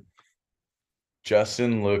said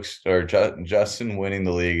Justin winning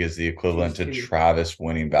the league is the equivalent to Travis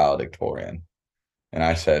winning valedictorian. And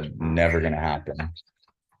I said, never gonna happen.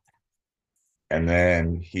 And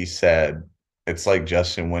then he said, it's like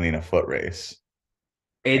Justin winning a foot race.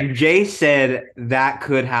 And Jay said that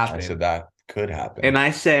could happen. I said that could happen. And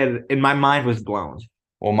I said, and my mind was blown.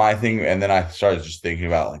 Well, my thing, and then I started just thinking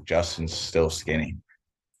about like Justin's still skinny.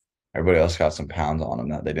 Everybody else got some pounds on him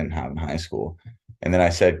that they didn't have in high school. And then I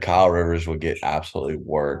said Kyle Rivers would get absolutely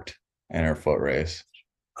worked in her foot race.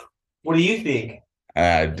 What do you think?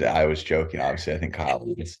 And I was joking, obviously. I think Kyle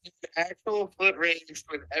would. The actual foot race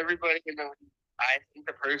with everybody in the league, I think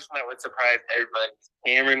the person that would surprise everybody is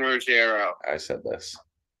Cameron Rogero. I said this.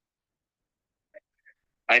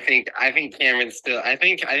 I think Cameron still. I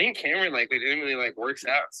think Cameron like legitimately like works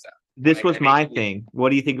out and stuff. This was my thing. What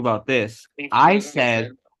do you think about this? I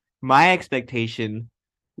said my expectation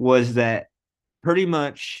was that pretty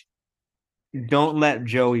much don't let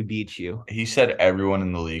Joey beat you. He said everyone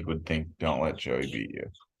in the league would think don't let Joey beat you.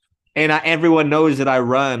 And everyone knows that I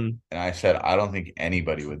run. And I said I don't think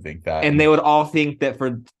anybody would think that. And they would all think that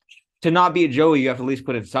to not beat Joey, you have to at least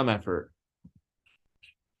put in some effort.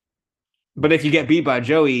 But if you get beat by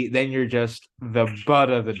Joey, then you're just the butt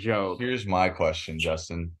of the joke. Here's my question,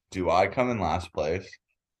 Justin. Do I come in last place?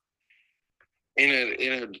 In a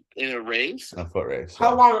race? In a foot race.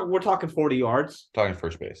 How long? We're talking 40 yards? Talking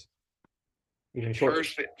first base. Even short.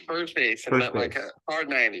 First base. And not like a hard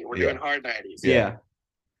 90. We're doing hard 90s. Yeah.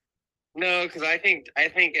 No, because I think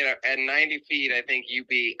at 90 feet, I think you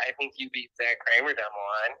beat Zach Kramer down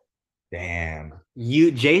the line. Damn.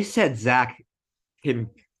 Jay said Zach can.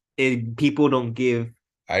 People don't give.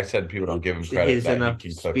 I said people don't give him credit that enough he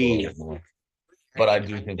can cook speed. a little bit more. But I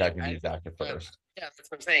do think I can use Zach at first. Yeah,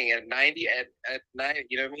 that's what I'm saying. At 90, at 90,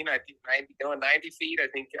 you know what I mean? I think 90 feet. I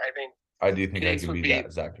think. I do think I can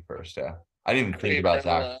beat Zach at first. Yeah, I didn't even think about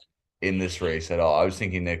Zach in this race at all. I was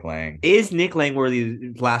thinking Nick Lang. Is Nick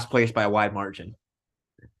Langworthy last place by a wide margin?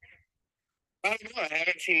 I don't know. I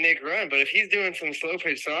haven't seen Nick run, but if he's doing some slow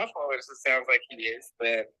pitch softball, which it sounds like he is,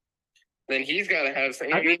 then he's got to have some.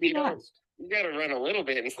 You got to run a little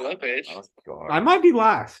bit in slow pitch. Oh, I might be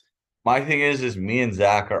last. My thing is me and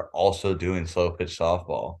Zach are also doing slow pitch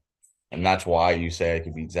softball. And that's why you say I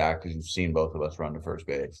could beat Zach, because you've seen both of us run to first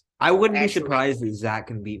base. I wouldn't be surprised that Zach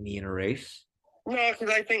can beat me in a race. No, because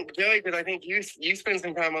I think you spend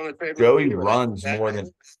some time on the treadmill.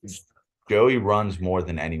 Joey runs more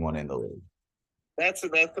than anyone in the league. That's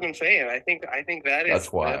what I'm saying. I think that is.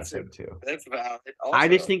 That's why I said too. That's valid. Also, I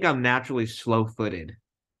just think I'm naturally slow-footed.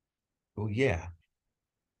 Oh yeah.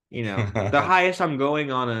 You know, the highest I'm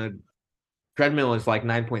going on a treadmill is like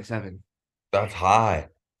 9.7. That's high.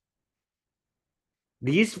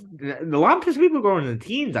 A lot of people going in the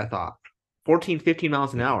teens, I thought. 14, 15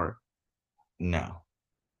 miles an hour. No.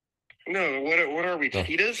 No, what are we,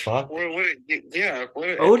 cheetahs?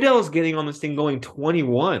 Odell's getting on this thing going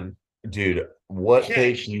 21. Dude, what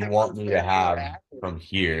pace do you want me to have from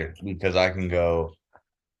here? Because I can go.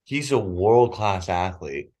 He's a world-class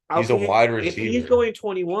athlete. He's a wide receiver. If he's going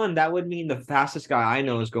 21, that would mean the fastest guy I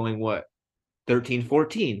know is going what? 13,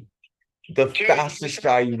 14. The fastest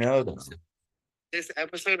guy you know, though. This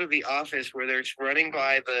episode of The Office where they're running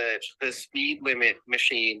by the speed limit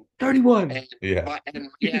machine. 31. And, yeah. Car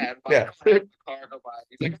go by.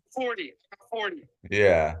 He's like 40.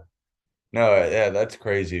 Yeah. No, yeah, that's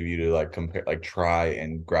crazy of you to like compare, like try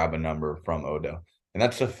and grab a number from Odell. And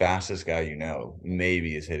that's the fastest guy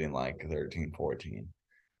maybe is hitting like 13, 14.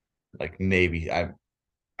 Like maybe I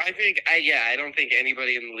don't think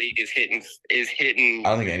anybody in the league is hitting. I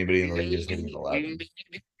don't think anybody in the league is hitting 11.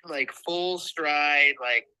 Like full stride,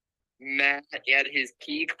 like Matt at his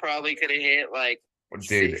peak probably could have hit like.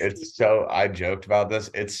 Dude, 60. I joked about this.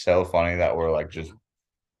 It's so funny that we're like just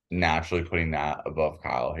naturally putting that above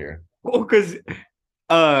Kyle here. Well, because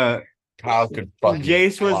Kyle could fucking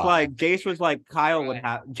Jace was like Kyle would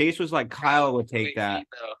have Jace was like Kyle would take that.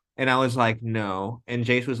 And I was like, no. And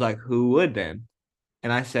Jace was like, who would then?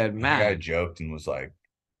 And I said, Matt. The guy joked and was like,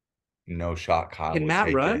 no shot Kyle. Can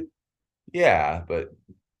Matt run? It. Yeah, but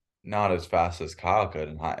not as fast as Kyle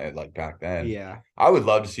could like back then. Yeah. I would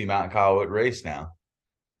love to see Matt and Kyle race now.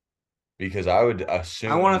 Because I would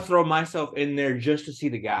assume I want to throw myself in there just to see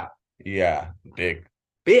the gap. Yeah, big.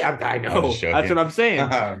 I know. That's what I'm saying.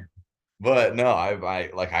 But no, I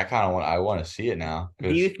kind of want to see it now.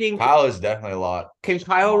 Do you think Kyle is definitely a lot? Can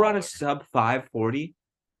Kyle run a sub 540?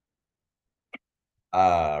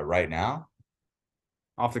 Right now,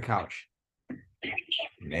 off the couch,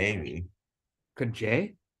 maybe. Could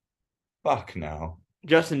Jay? Fuck no.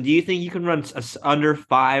 Justin, do you think you can run under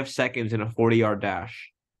 5 seconds in a 40-yard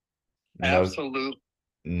dash? Absolute.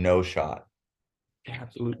 No shot.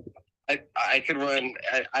 Absolutely. I could run.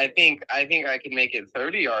 I think I could make it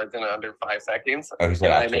 30 yards in under 5 seconds. Oh, and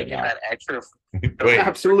I make it that extra. Wait,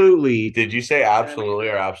 absolutely. Did you say absolutely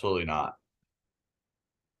or absolutely not?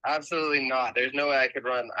 Absolutely not. There's no way I could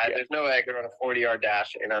run. There's no way I could run a 40-yard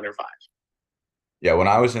dash in under 5. Yeah, when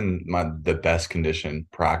I was in the best condition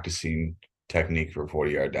practicing technique for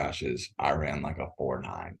 40-yard dashes, I ran like a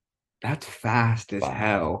 4.9. That's fast as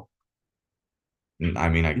hell. I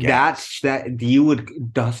mean, I guess you would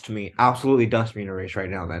absolutely dust me in a race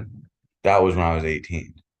right now. Then that was when I was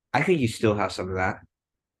 18. I think you still have some of that.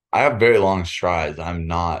 I have very long strides. I'm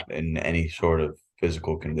not in any sort of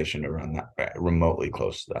physical condition to run that remotely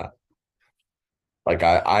close to that. Like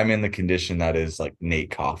I'm in the condition that is like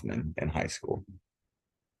Nate Kaufman in high school.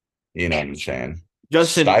 You know what I'm saying?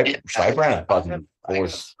 Justin, Stipe ran a fucking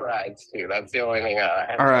force. Strides too. That's the only thing.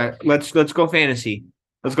 All right, let's go fantasy.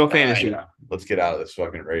 Let's go fantasy. Let's get out of this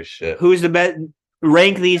fucking race shit. Who's the best?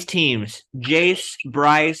 Rank these teams: Jace,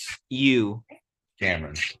 Bryce, you,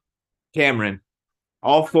 Cameron.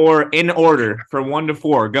 All 4 in order from 1 to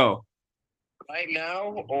 4. Go. Right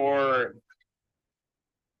now or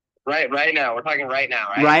right now? We're talking right now,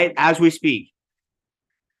 right? Right as we speak.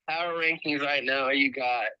 Power rankings right now. I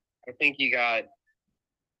think you got.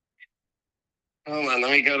 Hold on,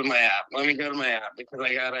 let me go to my app. Because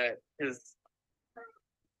I gotta.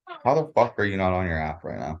 How the fuck are you not on your app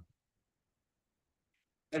right now?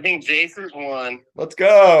 I think Jason's 1. Let's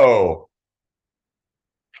go.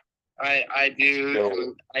 I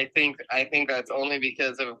do. I think that's only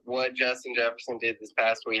because of what Justin Jefferson did this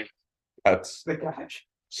past week. That's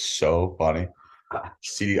so funny.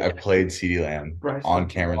 I played CeeDee Lamb on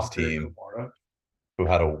Cameron's team, who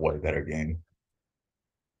had a way better game.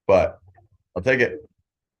 But I'll take it.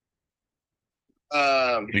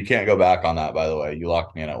 You can't go back on that, by the way. You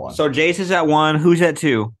locked me in at 1. So Jace is at 1. Who's at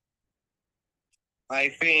 2? I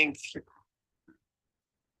think.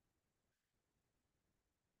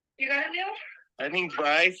 You got it now? I think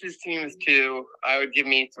Bryce's team is 2. I would give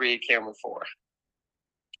me 3, Cameron 4.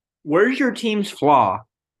 Where's your team's flaw?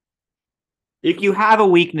 If you have a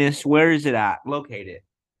weakness, where is it at? Locate it.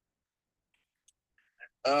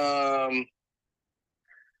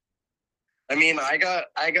 I mean, I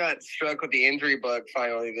got struck with the injury bug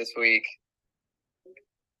finally this week.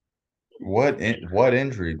 What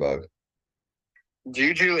injury bug?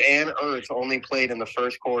 Juju and Ertz only played in the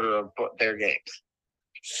first quarter of their games.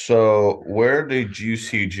 So where did you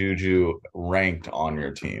see Juju ranked on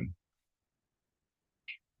your team?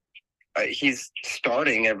 He's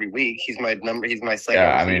starting every week. He's my second.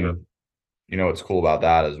 Yeah, I mean, you know what's cool about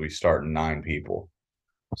that is we start 9 people.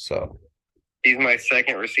 So he's my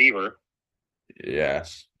second receiver.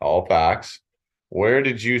 Yes, all facts. Where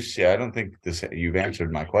did you see? I don't think you've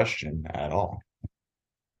answered my question at all.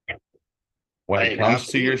 When it comes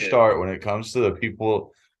to your start, when it comes to the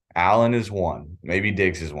people, Allen is 1. Maybe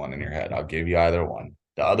Diggs is 1 in your head. I'll give you either one.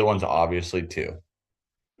 The other one's obviously 2.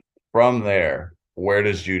 From there, where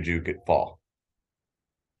does Juju fall?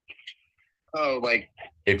 Oh, like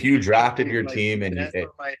if you drafted your team and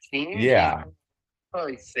my team, yeah,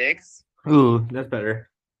 probably 6. Ooh, that's better.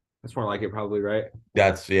 That's more like it, probably, right?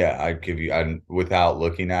 That's I'd give you. Without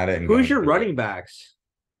looking at it. And who's your running backs?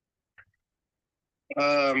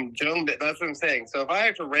 Jones. That's what I'm saying. So if I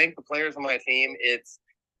have to rank the players on my team, it's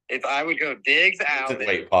I would go Diggs, Allen.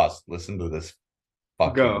 Wait, pause. Listen to this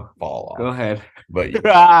fucking fall off. Go ahead. But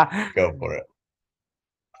go for it.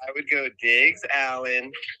 I would go Diggs,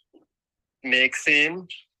 Allen, Mixon,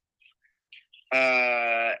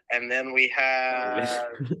 and then we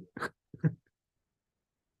have.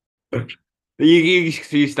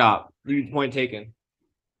 You stop. Point taken.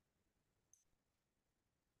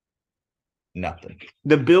 Nothing.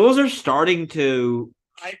 The Bills are starting to.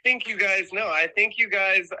 I think you guys know. I think you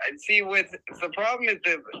guys see with the problem is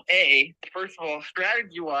that first of all,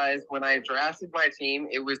 strategy wise, when I drafted my team,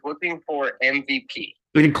 it was looking for MVP,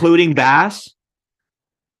 including Bass.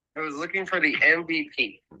 I was looking for the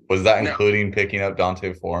MVP. Was that including picking up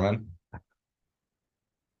Dante Foreman?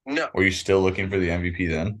 No. Were you still looking for the MVP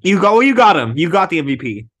then? You got him. You got the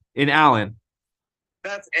MVP in Allen.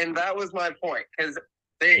 That was my point because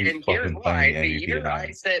and here's why. The year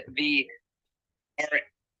I set our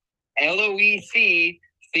LOEC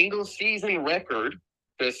single season record,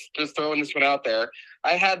 just throwing this one out there,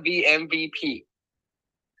 I had the MVP.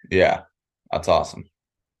 Yeah, that's awesome.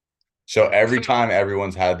 So every time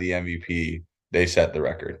everyone's had the MVP, they set the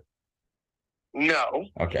record. No.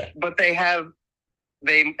 Okay. But they have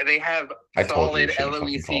solid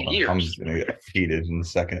LOEC years. I'm just gonna get heated in a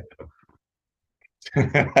second.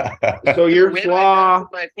 So your flaw.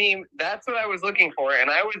 My team, that's what I was looking for,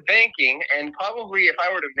 and I was banking, and probably if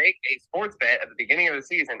I were to make a sports bet at the beginning of the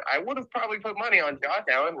season, I would have probably put money on Josh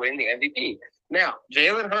Allen winning the MVP. Now,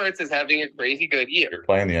 Jalen Hurts is having a crazy good year. You're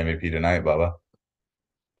playing the MVP tonight, Bubba.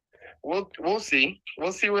 We'll see.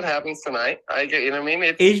 We'll see what happens tonight. You know what I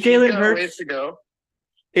mean? Is Jalen Hurts ways to go?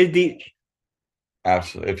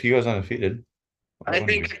 Absolutely. If he goes undefeated. I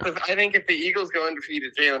think if the Eagles go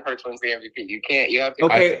undefeated, Jalen Hurts wins the MVP. You can't. You have to.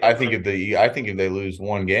 Okay. I think if they lose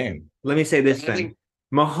one game. Let me say this then.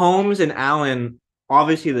 Mahomes and Allen,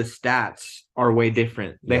 obviously the stats are way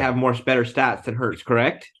different. They have better stats than Hurts,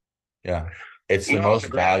 correct? Yeah. It's the most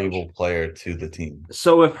valuable player to the team.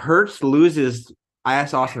 So if Hurts loses, I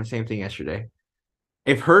asked Austin the same thing yesterday.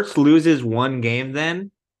 If Hurts loses one game,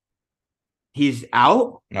 then he's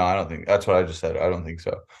out? No, I don't think that's what I just said. I don't think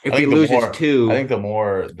so. If he loses two, I think the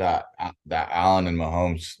more that Allen and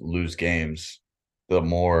Mahomes lose games, the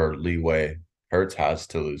more leeway Hurts has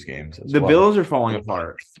to lose games. The Bills are falling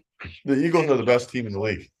apart. The Eagles are the best team in the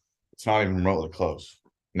league. It's not even remotely close.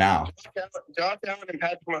 Now, Josh Allen and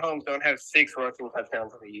Patrick Mahomes don't have 6 rushing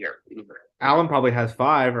touchdowns in a year either. Allen probably has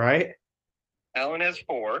 5, right? Allen has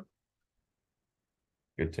 4.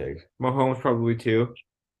 Good take. Mahomes probably 2.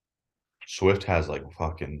 Swift has like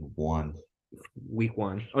fucking 1. Week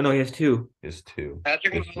 1. Oh no, he has 2. He has 2.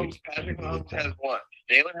 Patrick Mahomes has 1.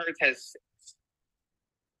 Jalen Hurts has 6.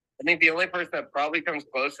 I think the only person that probably comes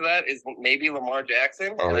close to that is maybe Lamar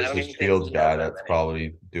Jackson. Or is this Fields guy that's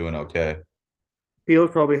probably doing okay?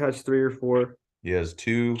 Fields probably has 3 or 4. He has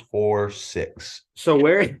 2, 4, 6. So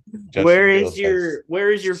where is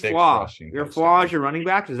your flaw? Your flaw is your running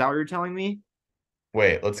back? Is that what you're telling me?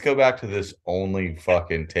 Wait, let's go back to this only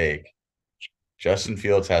fucking take. Justin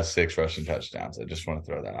Fields has 6 rushing touchdowns. I just want to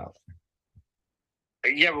throw that out.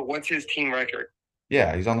 Yeah, but what's his team record?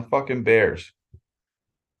 Yeah, he's on the fucking Bears.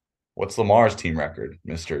 What's Lamar's team record,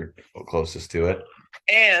 Mr. Closest to it?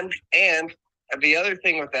 And the other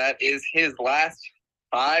thing with that is his last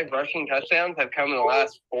 5 rushing touchdowns have come in the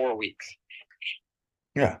last 4 weeks.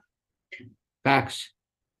 Yeah. Facts.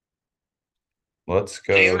 Let's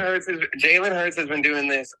go. Jalen Hurts has been doing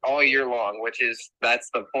this all year long, that's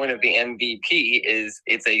the point of the MVP is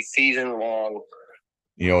it's a season long.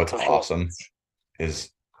 You know what's awesome is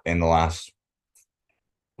in the last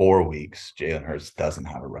 4 weeks, Jalen Hurts doesn't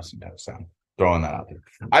have a rushing touchdown. Throwing that out there.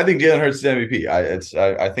 I think Jalen Hurts is MVP.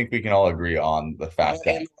 I think we can all agree on the fact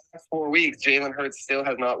that in the last 4 weeks, Jalen Hurts still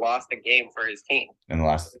has not lost a game for his team. In the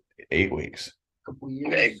last 8 weeks.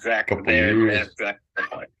 Exactly.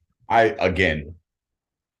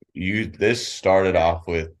 This started off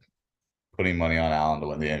with putting money on Allen to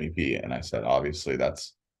win the MVP, and I said obviously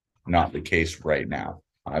that's not the case right now.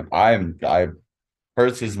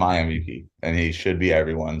 Hurts is my MVP, and he should be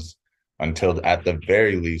everyone's until at the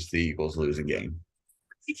very least the Eagles lose a game.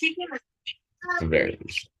 At the very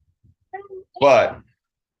least. But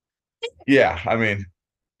yeah, I mean,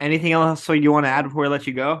 anything else so you want to add before I let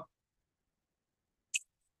you go?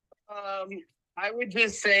 I would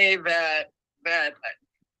just say that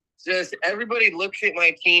just everybody looks at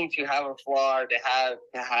my team to have a flaw, to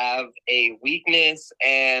have a weakness,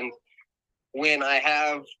 and when I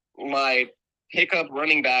have my pickup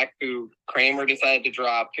running back who Kramer decided to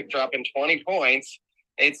drop in 20 points,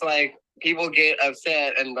 it's like people get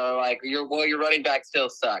upset and they're like, your running back still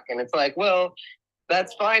suck. And it's like, well,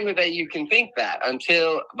 that's fine with that. You can think that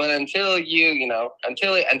until it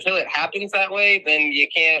happens that way, then you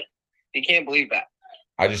can't believe that.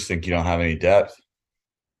 I just think you don't have any depth.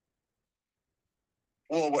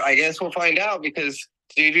 Well, I guess we'll find out because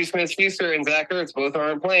Juju Smith-Schuster and Zach Ertz both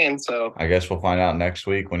aren't playing. So I guess we'll find out next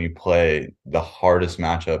week when you play the hardest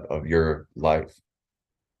matchup of your life.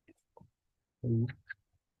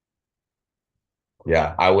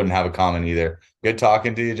 Yeah, I wouldn't have a comment either. Good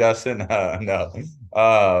talking to you, Justin. No.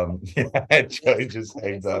 Yeah, Joey just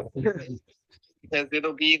hangs up. Because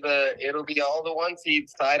it'll be all the one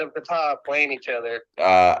seeds tied up the top playing each other.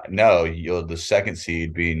 No, the second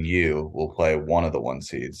seed being you will play one of the one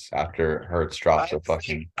seeds after Hurts drops a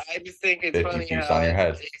fucking. I just think it's funny how on your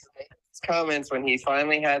head. His comments when he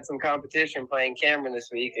finally had some competition playing Cameron this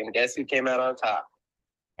week, and guess who came out on top?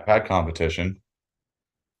 I've had competition.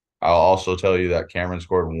 I'll also tell you that Cameron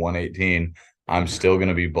scored 118. I'm still going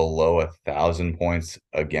to be below 1,000 points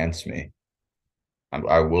against me.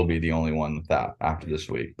 I will be the only one with that after this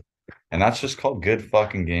week. And that's just called good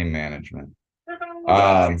fucking game management.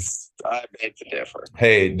 I beg to differ.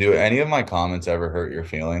 Hey, do any of my comments ever hurt your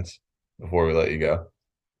feelings before we let you go?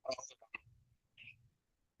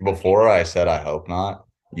 Before I said I hope not,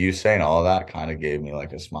 you saying all that kind of gave me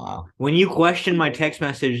like a smile. When you questioned my text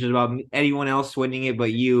messages about anyone else winning it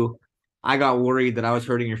but you, I got worried that I was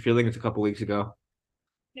hurting your feelings a couple weeks ago.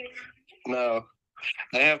 No,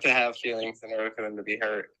 I have to have feelings in order for them to be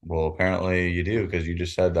hurt. Well, apparently you do because you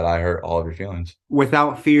just said that I hurt all of your feelings.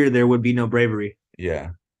 Without fear, there would be no bravery.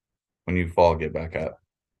 Yeah. When you fall, get back up.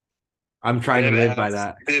 I'm trying to live by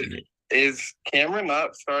that. Is Cameron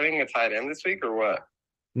not starting a tight end this week or what?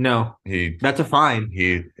 No, that's a fine.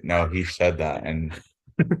 He said that, and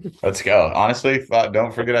let's go. Honestly,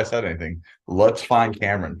 don't forget I said anything. Let's find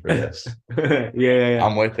Cameron for this. Yeah.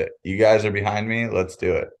 I'm with it. You guys are behind me. Let's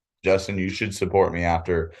do it. Justin, you should support me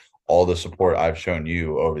after all the support I've shown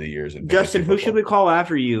you over the years. Justin, who should we call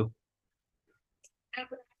after you?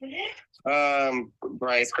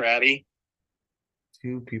 Bryce Grady.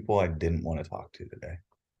 Two people I didn't want to talk to today.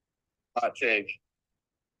 Hot take.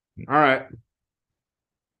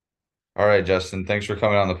 All right, Justin. Thanks for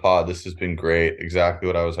coming on the pod. This has been great. Exactly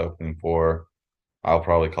what I was hoping for. I'll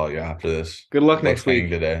probably call you after this. Good luck next week.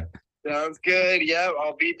 Today. Sounds good. Yeah,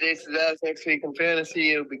 I'll beat Jason's ass next week in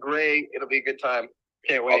fantasy. It'll be great. It'll be a good time.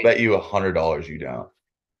 Can't wait. I'll bet you $100 you don't.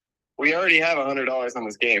 We already have $100 on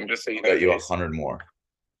this game, just so you know. I'll bet you 100 more.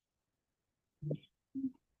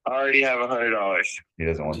 I already have $100. He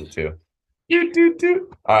doesn't want it to.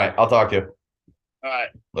 All right, I'll talk to you. All right.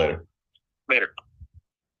 Later.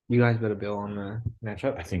 You guys bet a bill on the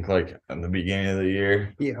matchup. I think like in the beginning of the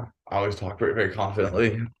year. Yeah. I always talk very, very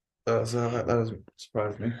confidently. That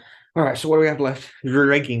surprised me. All right, so what do we have left? Your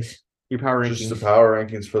rankings. Your power rankings. Just the power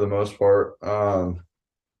rankings for the most part.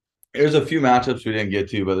 There's a few matchups we didn't get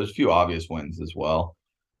to, but there's a few obvious wins as well.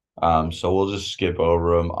 So we'll just skip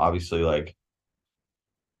over them. Obviously, like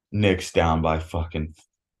Nick's down by fucking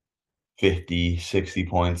 50, 60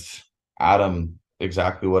 points. Adam,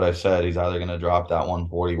 exactly what I said. He's either going to drop that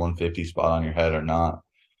 140, 150 spot on your head or not.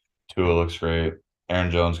 Tua looks great.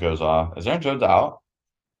 Aaron Jones goes off. Is Aaron Jones out?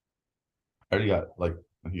 Or he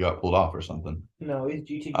got pulled off or something? No, he's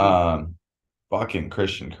GTG. Fucking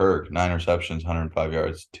Christian Kirk, 9 receptions, 105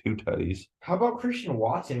 yards, 2 tutties. How about Christian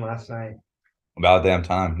Watson last night? About damn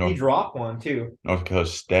time. He dropped one too. North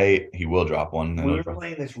Coast State, he will drop one. We were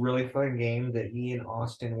playing this really fun game that he and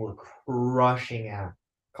Austin were crushing at.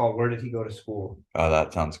 Called Where Did He Go to School? Oh,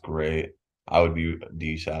 that sounds great. I would be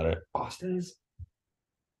decent at it. Austin's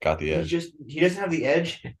got the edge. He doesn't have the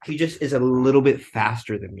edge. He just is a little bit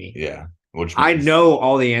faster than me. Yeah. Which I know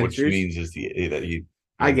all the answers. Which means is the edge.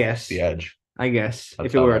 I guess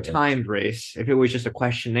if it were a timed race, if it was just a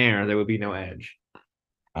questionnaire, there would be no edge.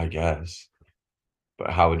 I guess.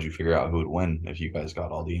 But how would you figure out who would win if you guys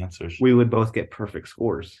got all the answers? We would both get perfect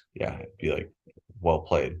scores. Yeah, it'd be like, well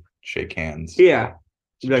played. Shake hands. Yeah.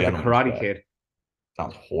 You'd be like the Karate Kid.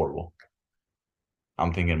 Sounds horrible.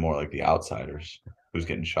 I'm thinking more like the Outsiders. Who's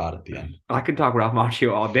getting shot at the end? I could talk Ralph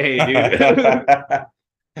Macchio all day, dude.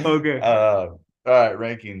 Okay. All right,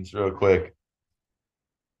 rankings real quick.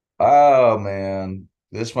 Oh, man.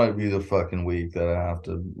 This might be the fucking week that I have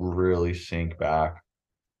to really sink back.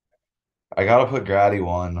 I got to put Grady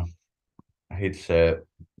 1. I hate to say it,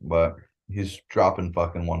 but he's dropping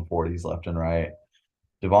fucking 140s left and right.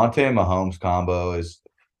 Devontae and Mahomes combo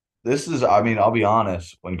I'll be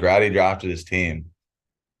honest, when Grady drafted his team,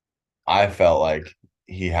 I felt like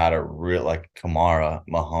he had a real, like, Kamara,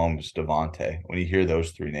 Mahomes, Devontae. When you hear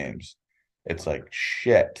those three names, it's like,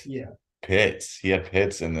 shit. Yeah. Pitts. He had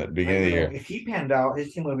Pitts in the beginning of the year. If he panned out,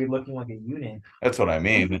 his team would be looking like a unit. That's what I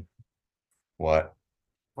mean. What?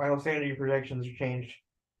 Final Fantasy projections are changed.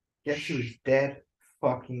 Guess who's dead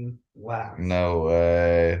fucking last? No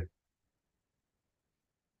way.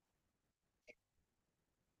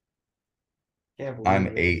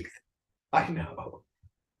 I'm 8th. I know.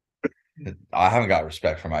 I haven't got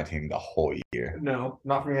respect for my team the whole year. No,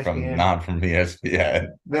 not from ESPN. Not from ESPN.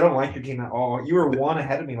 They don't like your team at all. You were 1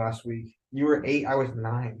 ahead of me last week. You were 8. I was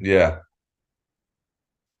 9. Yeah.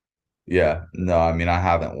 Yeah. No, I mean I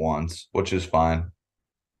haven't once, which is fine.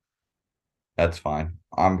 That's fine.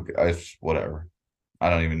 Whatever. I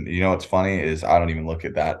don't even. You know what's funny is I don't even look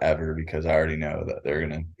at that ever because I already know that they're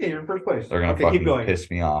gonna. Yeah, you're in first place. They're gonna fucking piss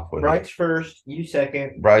me off with Bryce first, you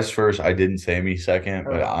second. Bryce first. I didn't say me second,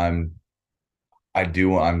 but I'm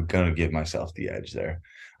gonna give myself the edge there.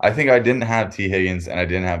 I think I didn't have T. Higgins and I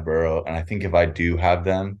didn't have Burrow, and I think if I do have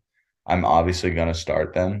them, I'm obviously gonna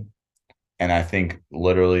start them. And I think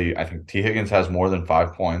T. Higgins has more than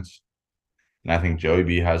 5 points, and I think Joey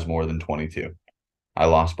B has more than 22. I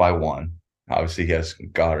lost by 1. Obviously, he has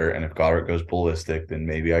Goddard, and if Goddard goes ballistic, then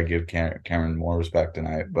maybe I give Cameron more respect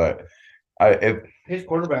tonight. But his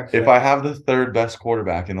quarterback, if I have the 3rd best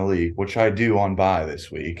quarterback in the league, which I do on bye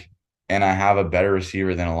this week, and I have a better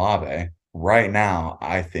receiver than Olave, right now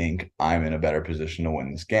I think I'm in a better position to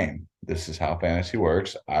win this game. This is how fantasy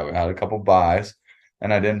works. I've had a couple buys,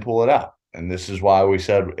 and I didn't pull it out. And this is why we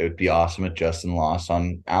said it would be awesome if Justin lost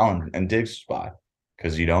on Allen and Diggs' spot,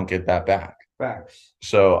 because you don't get that back. Facts.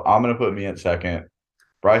 So I'm going to put me at second.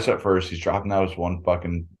 Bryce at first. He's dropping those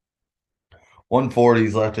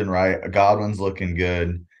 140s left and right. Godwin's looking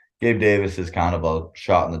good. Gabe Davis is kind of a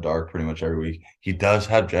shot in the dark pretty much every week. He does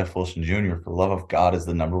have Jeff Wilson Jr., for the love of God, is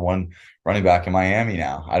the number 1 running back in Miami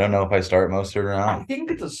now. I don't know if I start Mostert or not. I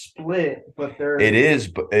think it's a split, but it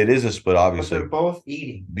is a split, obviously. But they're both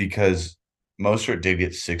eating. Because Mostert did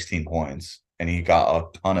get 16 points, and he got a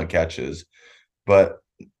ton of catches. But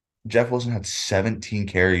Jeff Wilson had 17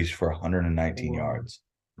 carries for 119 yards.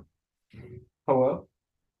 Hello?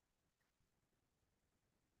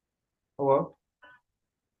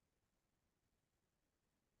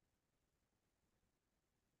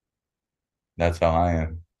 That's how I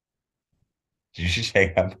am. Did you just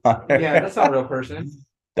hang up on her? Yeah, that's not a real person.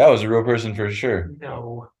 That was a real person for sure.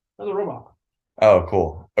 No, that was a robot. Oh,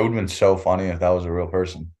 cool. It would have been so funny if that was a real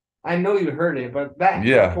person. I know you heard it, but that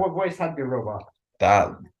voice had to be a robot.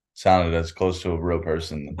 That sounded as close to a real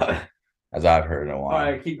person as I've heard in a while.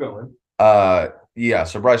 All right, keep going. Yeah,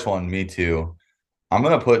 so Bryce won, me too. I'm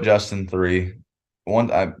gonna put Justin 3.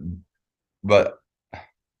 But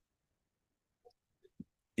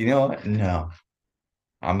you know what? No.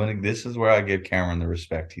 This is where I give Cameron the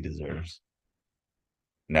respect he deserves.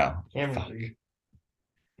 No. Cameron.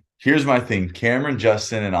 Here's my thing. Cameron,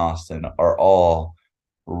 Justin, and Austin are all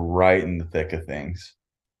right in the thick of things.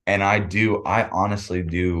 And I honestly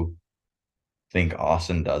do think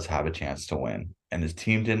Austin does have a chance to win. And his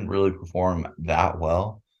team didn't really perform that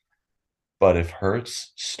well. But if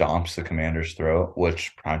Hurts stomps the Commanders' throat,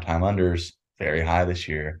 which primetime unders very high this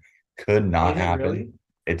year, could not happen. Really?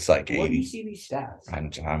 It's like 80. What do you see these stats?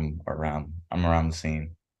 I'm around the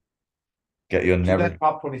scene. You'll never. That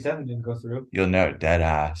top 27 didn't go through. You'll know, dead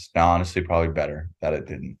ass. Now, honestly, probably better that it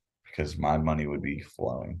didn't, because my money would be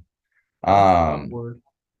flowing.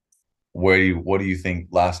 What do you think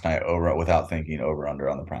last night without thinking over under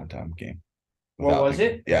on the primetime game? What was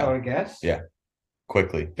it? Yeah, I guess. Yeah,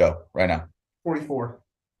 quickly go right now. 44.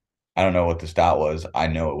 I don't know what the stat was. I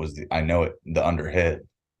know the under hit.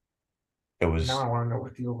 It was. Now I want to know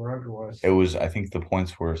what the over under was. It was. I think the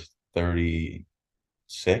points were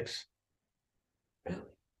 36. Really?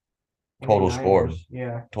 Total scored.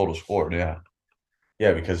 Yeah. Total scored. Yeah.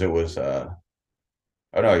 Yeah, because it was. I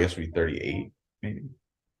guess it would be 38 maybe.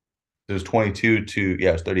 It was 22 to,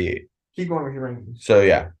 it was 38. Keep going with your rankings. So,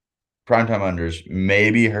 yeah, primetime unders.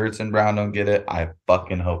 Maybe Hurts and Brown don't get it. I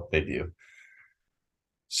fucking hope they do.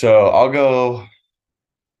 So, I'll go,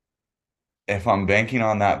 if I'm banking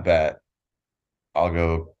on that bet, I'll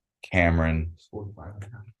go Cameron. 45.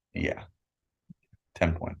 Yeah.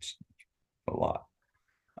 10 points. A lot.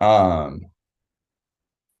 I'll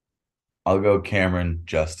go Cameron,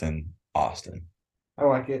 Justin, Austin. I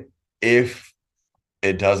like it. If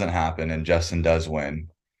it doesn't happen and Justin does win,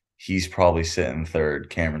 he's probably sitting 3rd.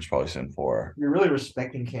 Cameron's probably sitting 4. You're really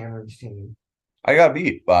respecting Cameron's team. I got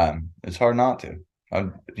beat by him. It's hard not to.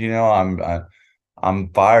 I'm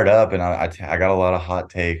fired up and I got a lot of hot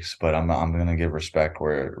takes, but I'm gonna give respect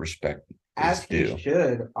where respect is due. As he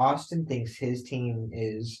should. Austin thinks his team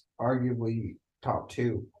is arguably top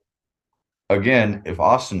 2. again, if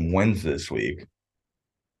Austin wins this week,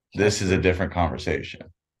 this is a different conversation.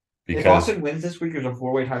 Because if Austin wins this week, there's a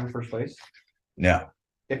 4-way tie for first place. No.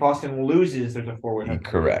 If Austin loses, there's a 4-way tie.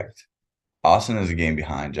 Correct. Austin is a game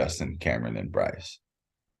behind Justin, Cameron, and Bryce.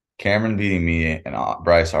 Cameron beating me and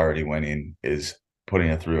Bryce already winning is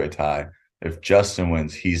putting a 3-way tie. If Justin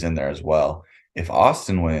wins, he's in there as well. If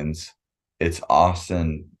Austin wins, it's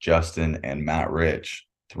Austin, Justin, and Matt Rich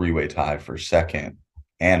 3-way tie for second,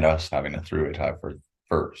 and us having a 3-way tie for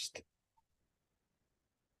first.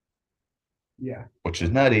 Yeah. Which is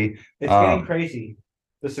nutty. It's getting crazy.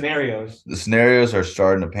 The scenarios are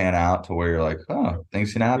starting to pan out to where you're like, oh,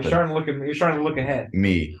 things can happen. You're starting to look ahead.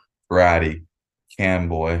 Me, Brady,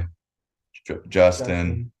 Camboy,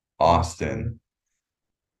 Justin, Austin.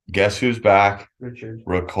 Guess who's back? Richard.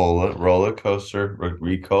 Roller coaster.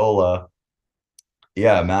 Ricola.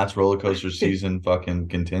 Yeah, Matt's roller coaster season fucking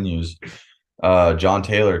continues. John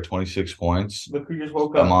Taylor, 26 points. Look who just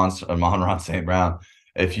woke up. Amon-Ra St. Brown.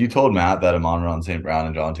 If you told Matt that Amon-Ra St. Brown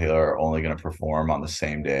and John Taylor are only going to perform on the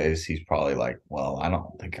same days, he's probably like, well, I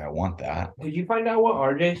don't think I want that. Did you find out what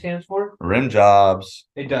RJ stands for? Rim jobs.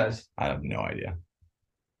 It does. I have no idea.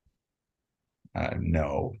 I have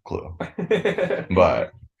no clue.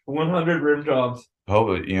 But 100 rim jobs.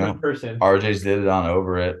 Hope you know, RJ's did it on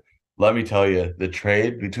over it. Let me tell you, the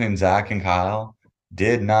trade between Zach and Kyle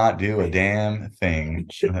did not do a damn thing.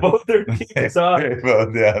 Both their teams suck. They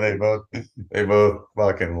both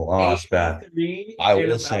fucking lost that. I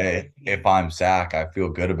will say, if I'm Zach, I feel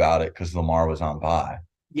good about it because Lamar was on bye.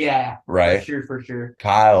 Yeah. Right? For sure.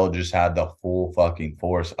 Kyle just had the full fucking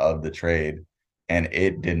force of the trade, and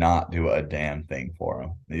it did not do a damn thing for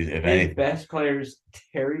him. His best player is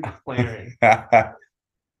Terry McLaurin.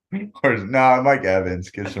 No, Mike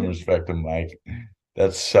Evans. Give some respect to Mike.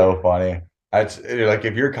 That's so funny. That's like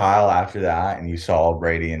if you're Kyle after that and you saw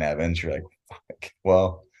Brady and Evans, you're like, fuck,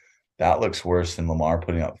 well, that looks worse than Lamar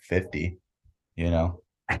putting up 50, you know?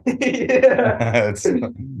 Yeah.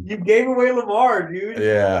 You gave away Lamar, dude.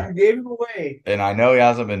 Yeah. You gave him away. And I know he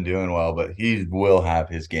hasn't been doing well, but he will have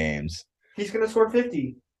his games. He's going to score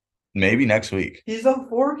 50. Maybe next week. He's a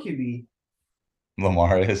 4 QB.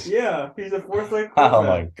 Lamar is? Yeah, he's a 4th-leg quarterback. Oh,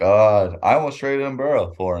 my God. I almost traded in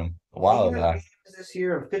Burrow for him a while ago. This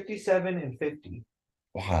year of 57 and 50.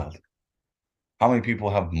 Wild. How many people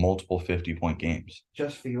have multiple 50-point games?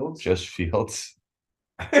 Just Fields.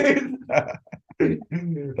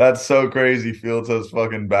 That's so crazy. Fields has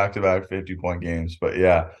fucking back-to-back 50-point games. But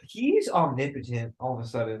yeah. He's omnipotent all of a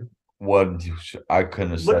sudden. I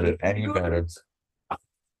couldn't have said it any better.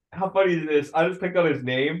 How funny is this? I just clicked on his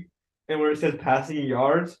name, and where it says passing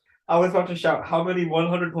yards, I was about to shout how many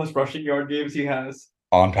 100+ rushing yard games he has.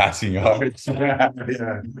 On passing yards. Yeah.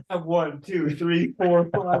 1, 2, 3, 4,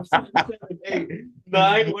 5, 6, 7, 8,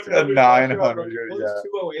 9. 900. Yeah.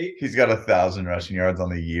 208. He's got 1,000 rushing yards on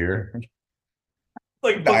the year.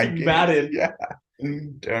 Like fucking Madden. Yeah.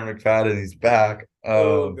 Darren McFadden, he's back.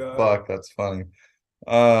 Oh fuck, that's funny.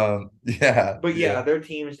 Yeah. But yeah, their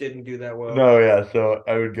teams didn't do that well. No, yeah. So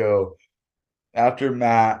I would go after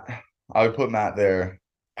Matt. I would put Matt there.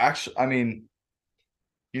 Actually, I mean,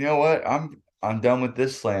 you know what? I'm done with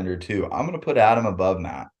this slander too. I'm gonna put Adam above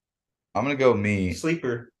Matt. I'm gonna go me.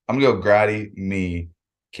 Sleeper. I'm gonna go Grady, me,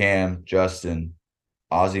 Cam, Justin,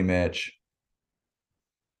 Ozzie, Mitch,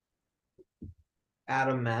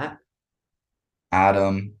 Adam,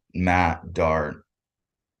 Matt, Dart.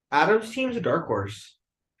 Adam's team's a dark horse.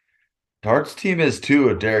 Dart's team is too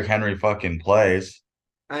if Derrick Henry fucking plays.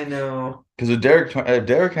 I know. Because if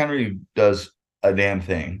Derrick Henry does a damn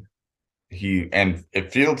thing,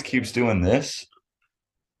 if Fields keeps doing this,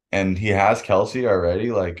 and he has Kelsey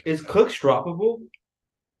already, like, is Cooks droppable?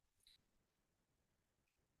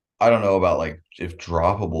 I don't know about like if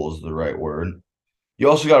droppable is the right word. You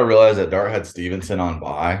also got to realize that Dart had Stevenson on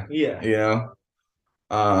bye. Yeah, you know.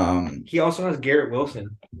 He also has Garrett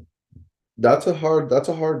Wilson. That's a hard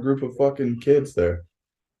group of fucking kids there.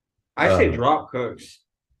 I say drop Cooks.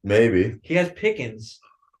 Maybe he has Pickens.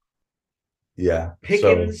 Yeah.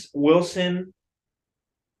 Pickens, Wilson.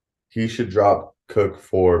 He should drop Cook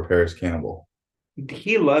for Paris Campbell.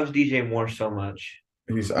 He loves DJ Moore so much.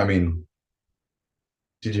 DJ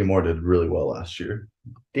Moore did really well last year.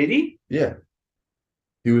 Did he? Yeah.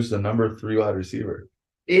 He was the number 3 wide receiver.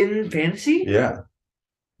 In fantasy? Yeah.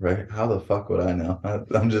 Right? How the fuck would I know?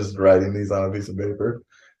 I'm just writing these on a piece of paper.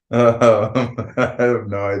 I have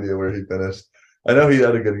no idea where he finished. I know he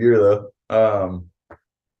had a good year, though.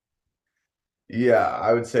 Yeah,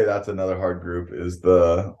 I would say that's another hard group is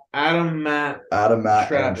the Adam, Matt, and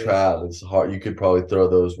Trav. It's hard. You could probably throw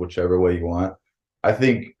those whichever way you want. I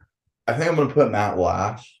think I'm going to put Matt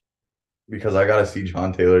last because I got to see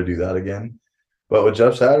John Taylor do that again. But with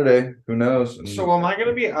Jeff Saturday, who knows? So am I going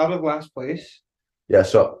to be out of last place? Yeah.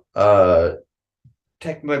 So,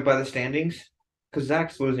 technically by the standings, because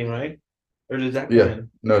Zach's losing, right? Or did Zach win?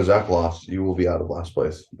 No, Zach lost. You will be out of last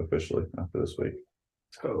place officially after this week.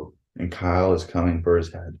 Let's go. And Kyle is coming for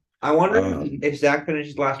his head. I wonder if Zach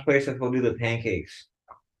finishes last place, if he'll do the pancakes,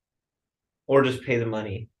 or just pay the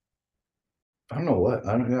money. I don't know what.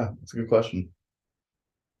 Yeah, that's a good question.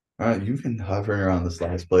 You've been hovering around this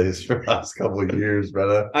last place for the last couple of years,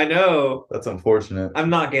 brother. I know. That's unfortunate.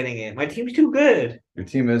 I'm not getting it. My team's too good. Your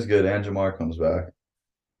team is good, and Jamar comes back.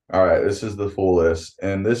 All right, this is the full list,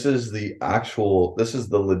 and this is the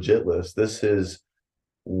legit list. This is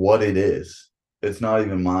what it is. It's not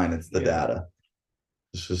even mine. It's the data.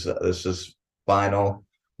 This is final.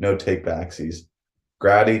 No take backsies.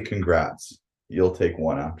 Grady, congrats. You'll take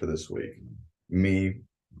one after this week. Me,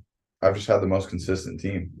 I've just had the most consistent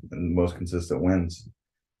team and the most consistent wins.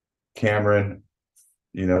 Cameron,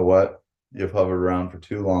 you know what? You've hovered around for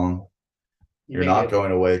too long. You're not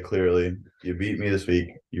going away, clearly. You beat me this week.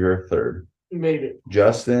 You're third. You made it.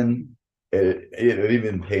 Justin, it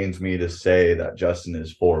even pains me to say that Justin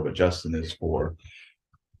is 4, but Justin is 4.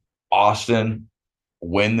 Austin,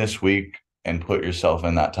 win this week and put yourself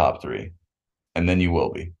in that top 3. And then you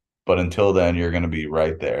will be. But until then, you're going to be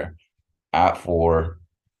right there at 4.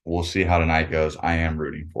 We'll see how tonight goes. I am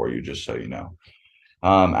rooting for you, just so you know.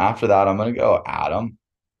 After that, I'm going to go Adam.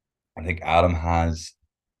 I think Adam has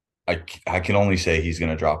 – I can only say he's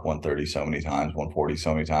going to drop 130 so many times, 140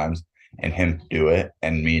 so many times, and him do it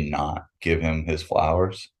and me not give him his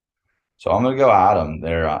flowers. So I'm going to go Adam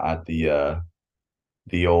there at the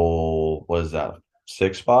old – what is that,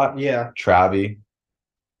 6 spot? Yeah. Travie,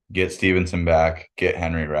 get Stevenson back, get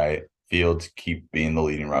Henry right. Fields keep being the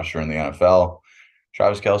leading rusher in the NFL.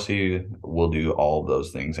 Travis Kelce will do all of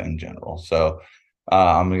those things in general. So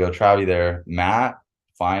I'm going to go Travie there. Matt,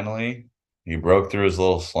 finally, he broke through his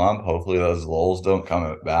little slump. Hopefully those lulls don't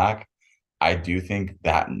come back. I do think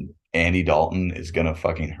that Andy Dalton is going to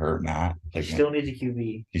fucking hurt Matt. He still needs a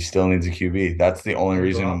QB. He still needs a QB. That's the only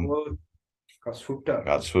reason. Got swooped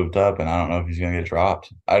up. And I don't know if he's going to get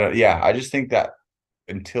dropped. I just think that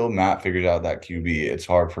until Matt figures out that QB, it's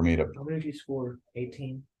hard for me to. How many did he score?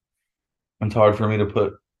 18. It's hard for me to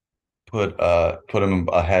put him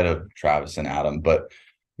ahead of Travis and Adam, but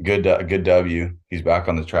good W. He's back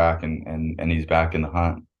on the track and he's back in the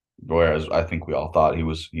hunt. Whereas I think we all thought he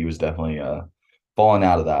was definitely falling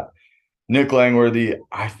out of that. Nick Langworthy,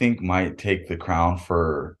 I think, might take the crown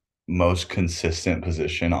for most consistent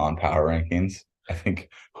position on power rankings. I think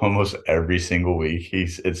almost every single week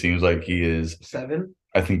it seems like he is 7.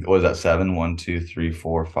 I think was that 7? 1, 2, 3,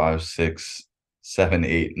 4, 5, 6, 7,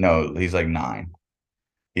 8. No, he's like 9.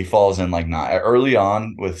 He falls in like 9. Early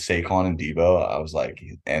on with Saquon and Debo, I was like,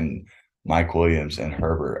 and Mike Williams and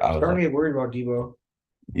Herbert. I was starting to get worried about Debo.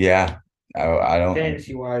 Yeah, I don't.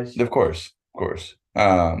 Fantasy wise, of course.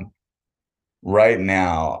 Right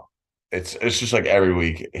now, it's just like every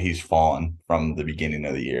week he's fallen from the beginning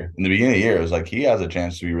of the year. In the beginning of the year, it was like he has a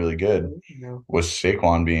chance to be really good with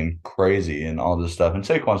Saquon being crazy and all this stuff. And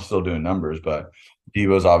Saquon's still doing numbers, but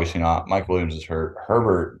Debo's obviously not. Mike Williams is hurt.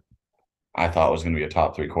 Herbert, I thought was going to be a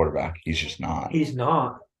top 3 quarterback. He's just not. He's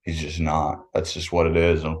just not. That's just what it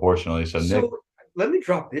is, unfortunately. So Nick, let me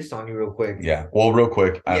drop this on you real quick. Yeah. Well, real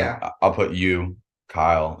quick. Yeah. I'll put you,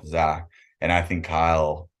 Kyle, Zach, and I think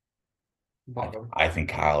Kyle. Bottom. I think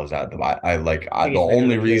Kyle is at the bottom. The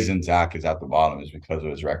only reason Zach is at the bottom is because of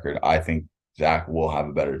his record. I think Zach will have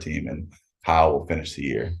a better team and Kyle will finish the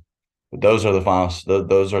year. But those are the finals.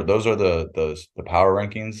 Those are the power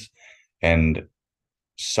rankings, and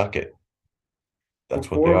suck it.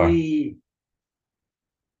 That's what they are. We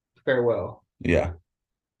farewell. Yeah.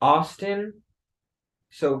 Austin.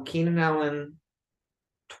 So Keenan Allen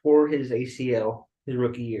tore his ACL his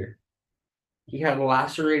rookie year. He had a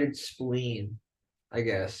lacerated spleen, I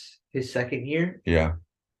guess, his second year. Yeah.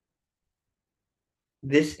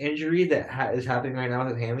 This injury that is happening right now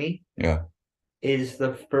with hammy. Yeah. Is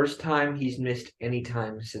the first time he's missed any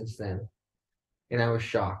time since then. And I was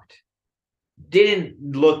shocked. Didn't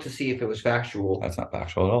look to see if it was factual. That's not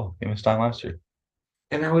factual at all. He missed time last year.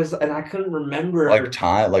 And I couldn't remember.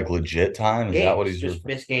 Like legit time? Is that what he's just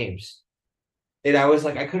missed games? And I was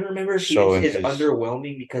like, I couldn't remember if he's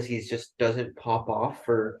underwhelming because he just doesn't pop off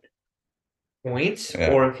for points,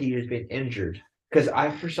 or if he has been injured. Because I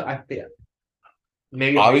feel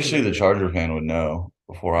maybe obviously the Charger fan would know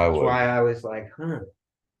before I would. That's why I was like,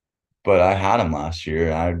 But I had him last year,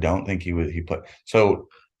 and I don't think he played. So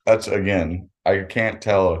that's, again, I can't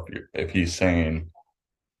tell if he's saying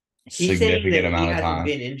significant amount of time.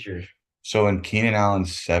 He hasn't been injured. So in Keenan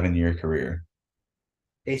Allen's 7-year career,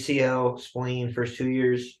 ACL, spleen, first 2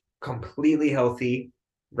 years, completely healthy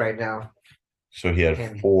right now. So he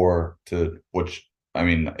had 4 which, I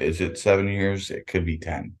mean, is it 7 years? It could be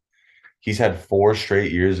 10. He's had 4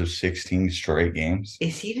 straight years of 16 straight games.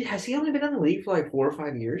 Has he only been in the league for like 4 or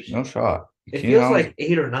 5 years? No shot. It feels like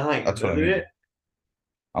 8 or 9. That's what I mean.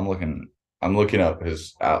 I'm looking up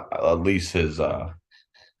his at least his how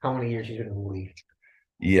many years he's been in the league.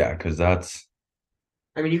 Yeah, because that's.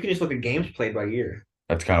 I mean, you can just look at games played by year.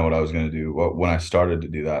 That's kind of what I was gonna do. When I started to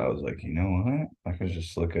do that, I was like, you know what? I could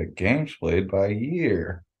just look at games played by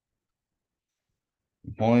year.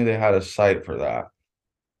 If only they had a site for that.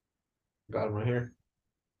 Got him right here.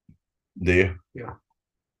 Do you? Yeah.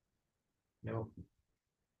 No.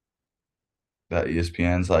 That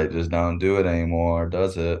ESPN site just don't do it anymore,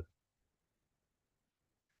 does it?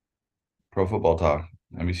 Pro Football Talk,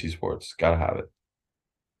 NBC Sports, gotta have it.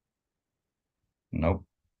 Nope.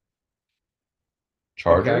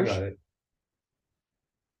 Chargers? Okay, I got it.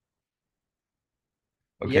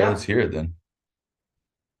 Okay, yeah. Let's hear it then.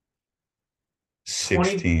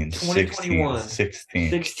 16, 2021, 16,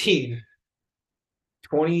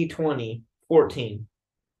 2020, 14,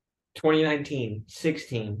 2019,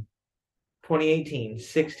 16, 2018,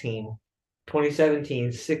 16,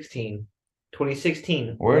 2017, 16,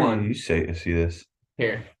 2016. Where 1. Do you see this?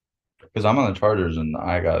 Here. Because I'm on the Chargers and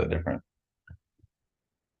I got it different.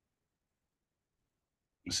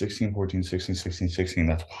 16, 14, 16, 16, 16.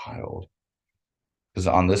 That's wild. Because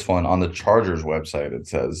on this one, on the Chargers website, it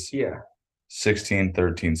says 16,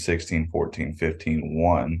 13, 16, 14, 15,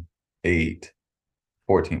 1, 8,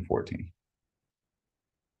 14, 14.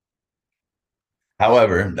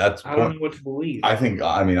 However, I don't know what to believe. I'll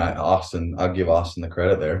give Austin the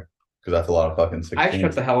credit there because that's a lot of fucking 16. I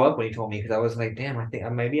shut the hell up when he told me because I was like, damn, I think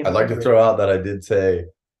maybe I'd like to throw out that I did say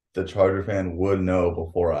the Charger fan would know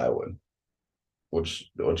before I would,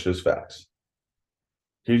 which is facts.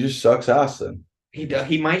 He just sucks ass then.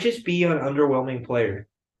 He might just be an underwhelming player.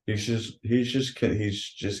 He just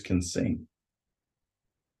can sing.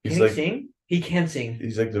 Can he sing? He can sing.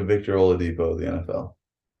 He's like the Victor Oladipo of the NFL.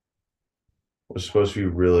 Was supposed to be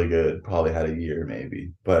really good. Probably had a year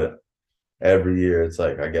maybe, but every year it's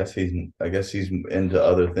like I guess he's into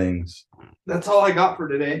other things. That's all I got for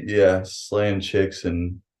today. Yeah, slaying chicks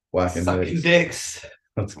and whacking dicks.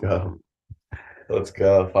 Let's go.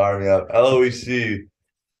 Fire me up. LOEC.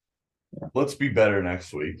 Let's be better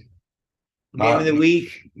next week. Game of the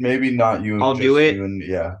week. Maybe not you. I'll do it.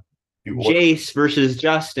 Yeah. Jace versus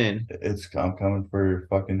Justin. I'm coming for your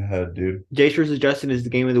fucking head, dude. Jace versus Justin is the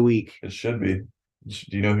game of the week. It should be.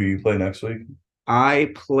 Do you know who you play next week?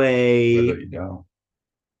 I play. I bet you don't.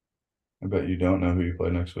 I bet you don't know who you play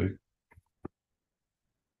next week.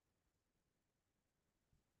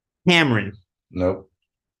 Cameron. Nope.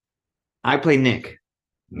 I play Nick.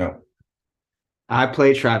 No. I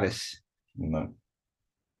play Travis. No.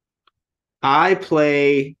 I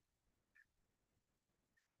play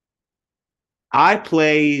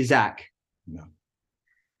Zach. No.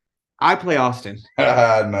 I play Austin.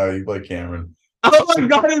 No, you play Cameron. Oh, I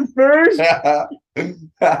got him first.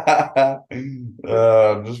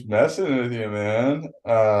 I'm just messing with you, man.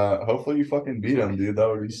 Hopefully you fucking beat him, dude. That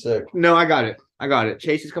would be sick. No, I got it.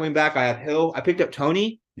 Chase is coming back. I have Hill. I picked up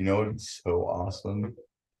Tony. You know what's so awesome?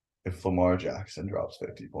 If Lamar Jackson drops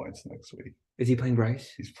 50 points next week. Is he playing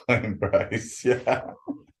Bryce? He's playing Bryce, yeah.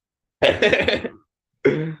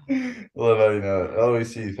 Love how you know it.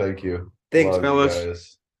 LOEC, thank you. Thanks,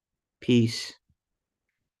 fellas. Peace.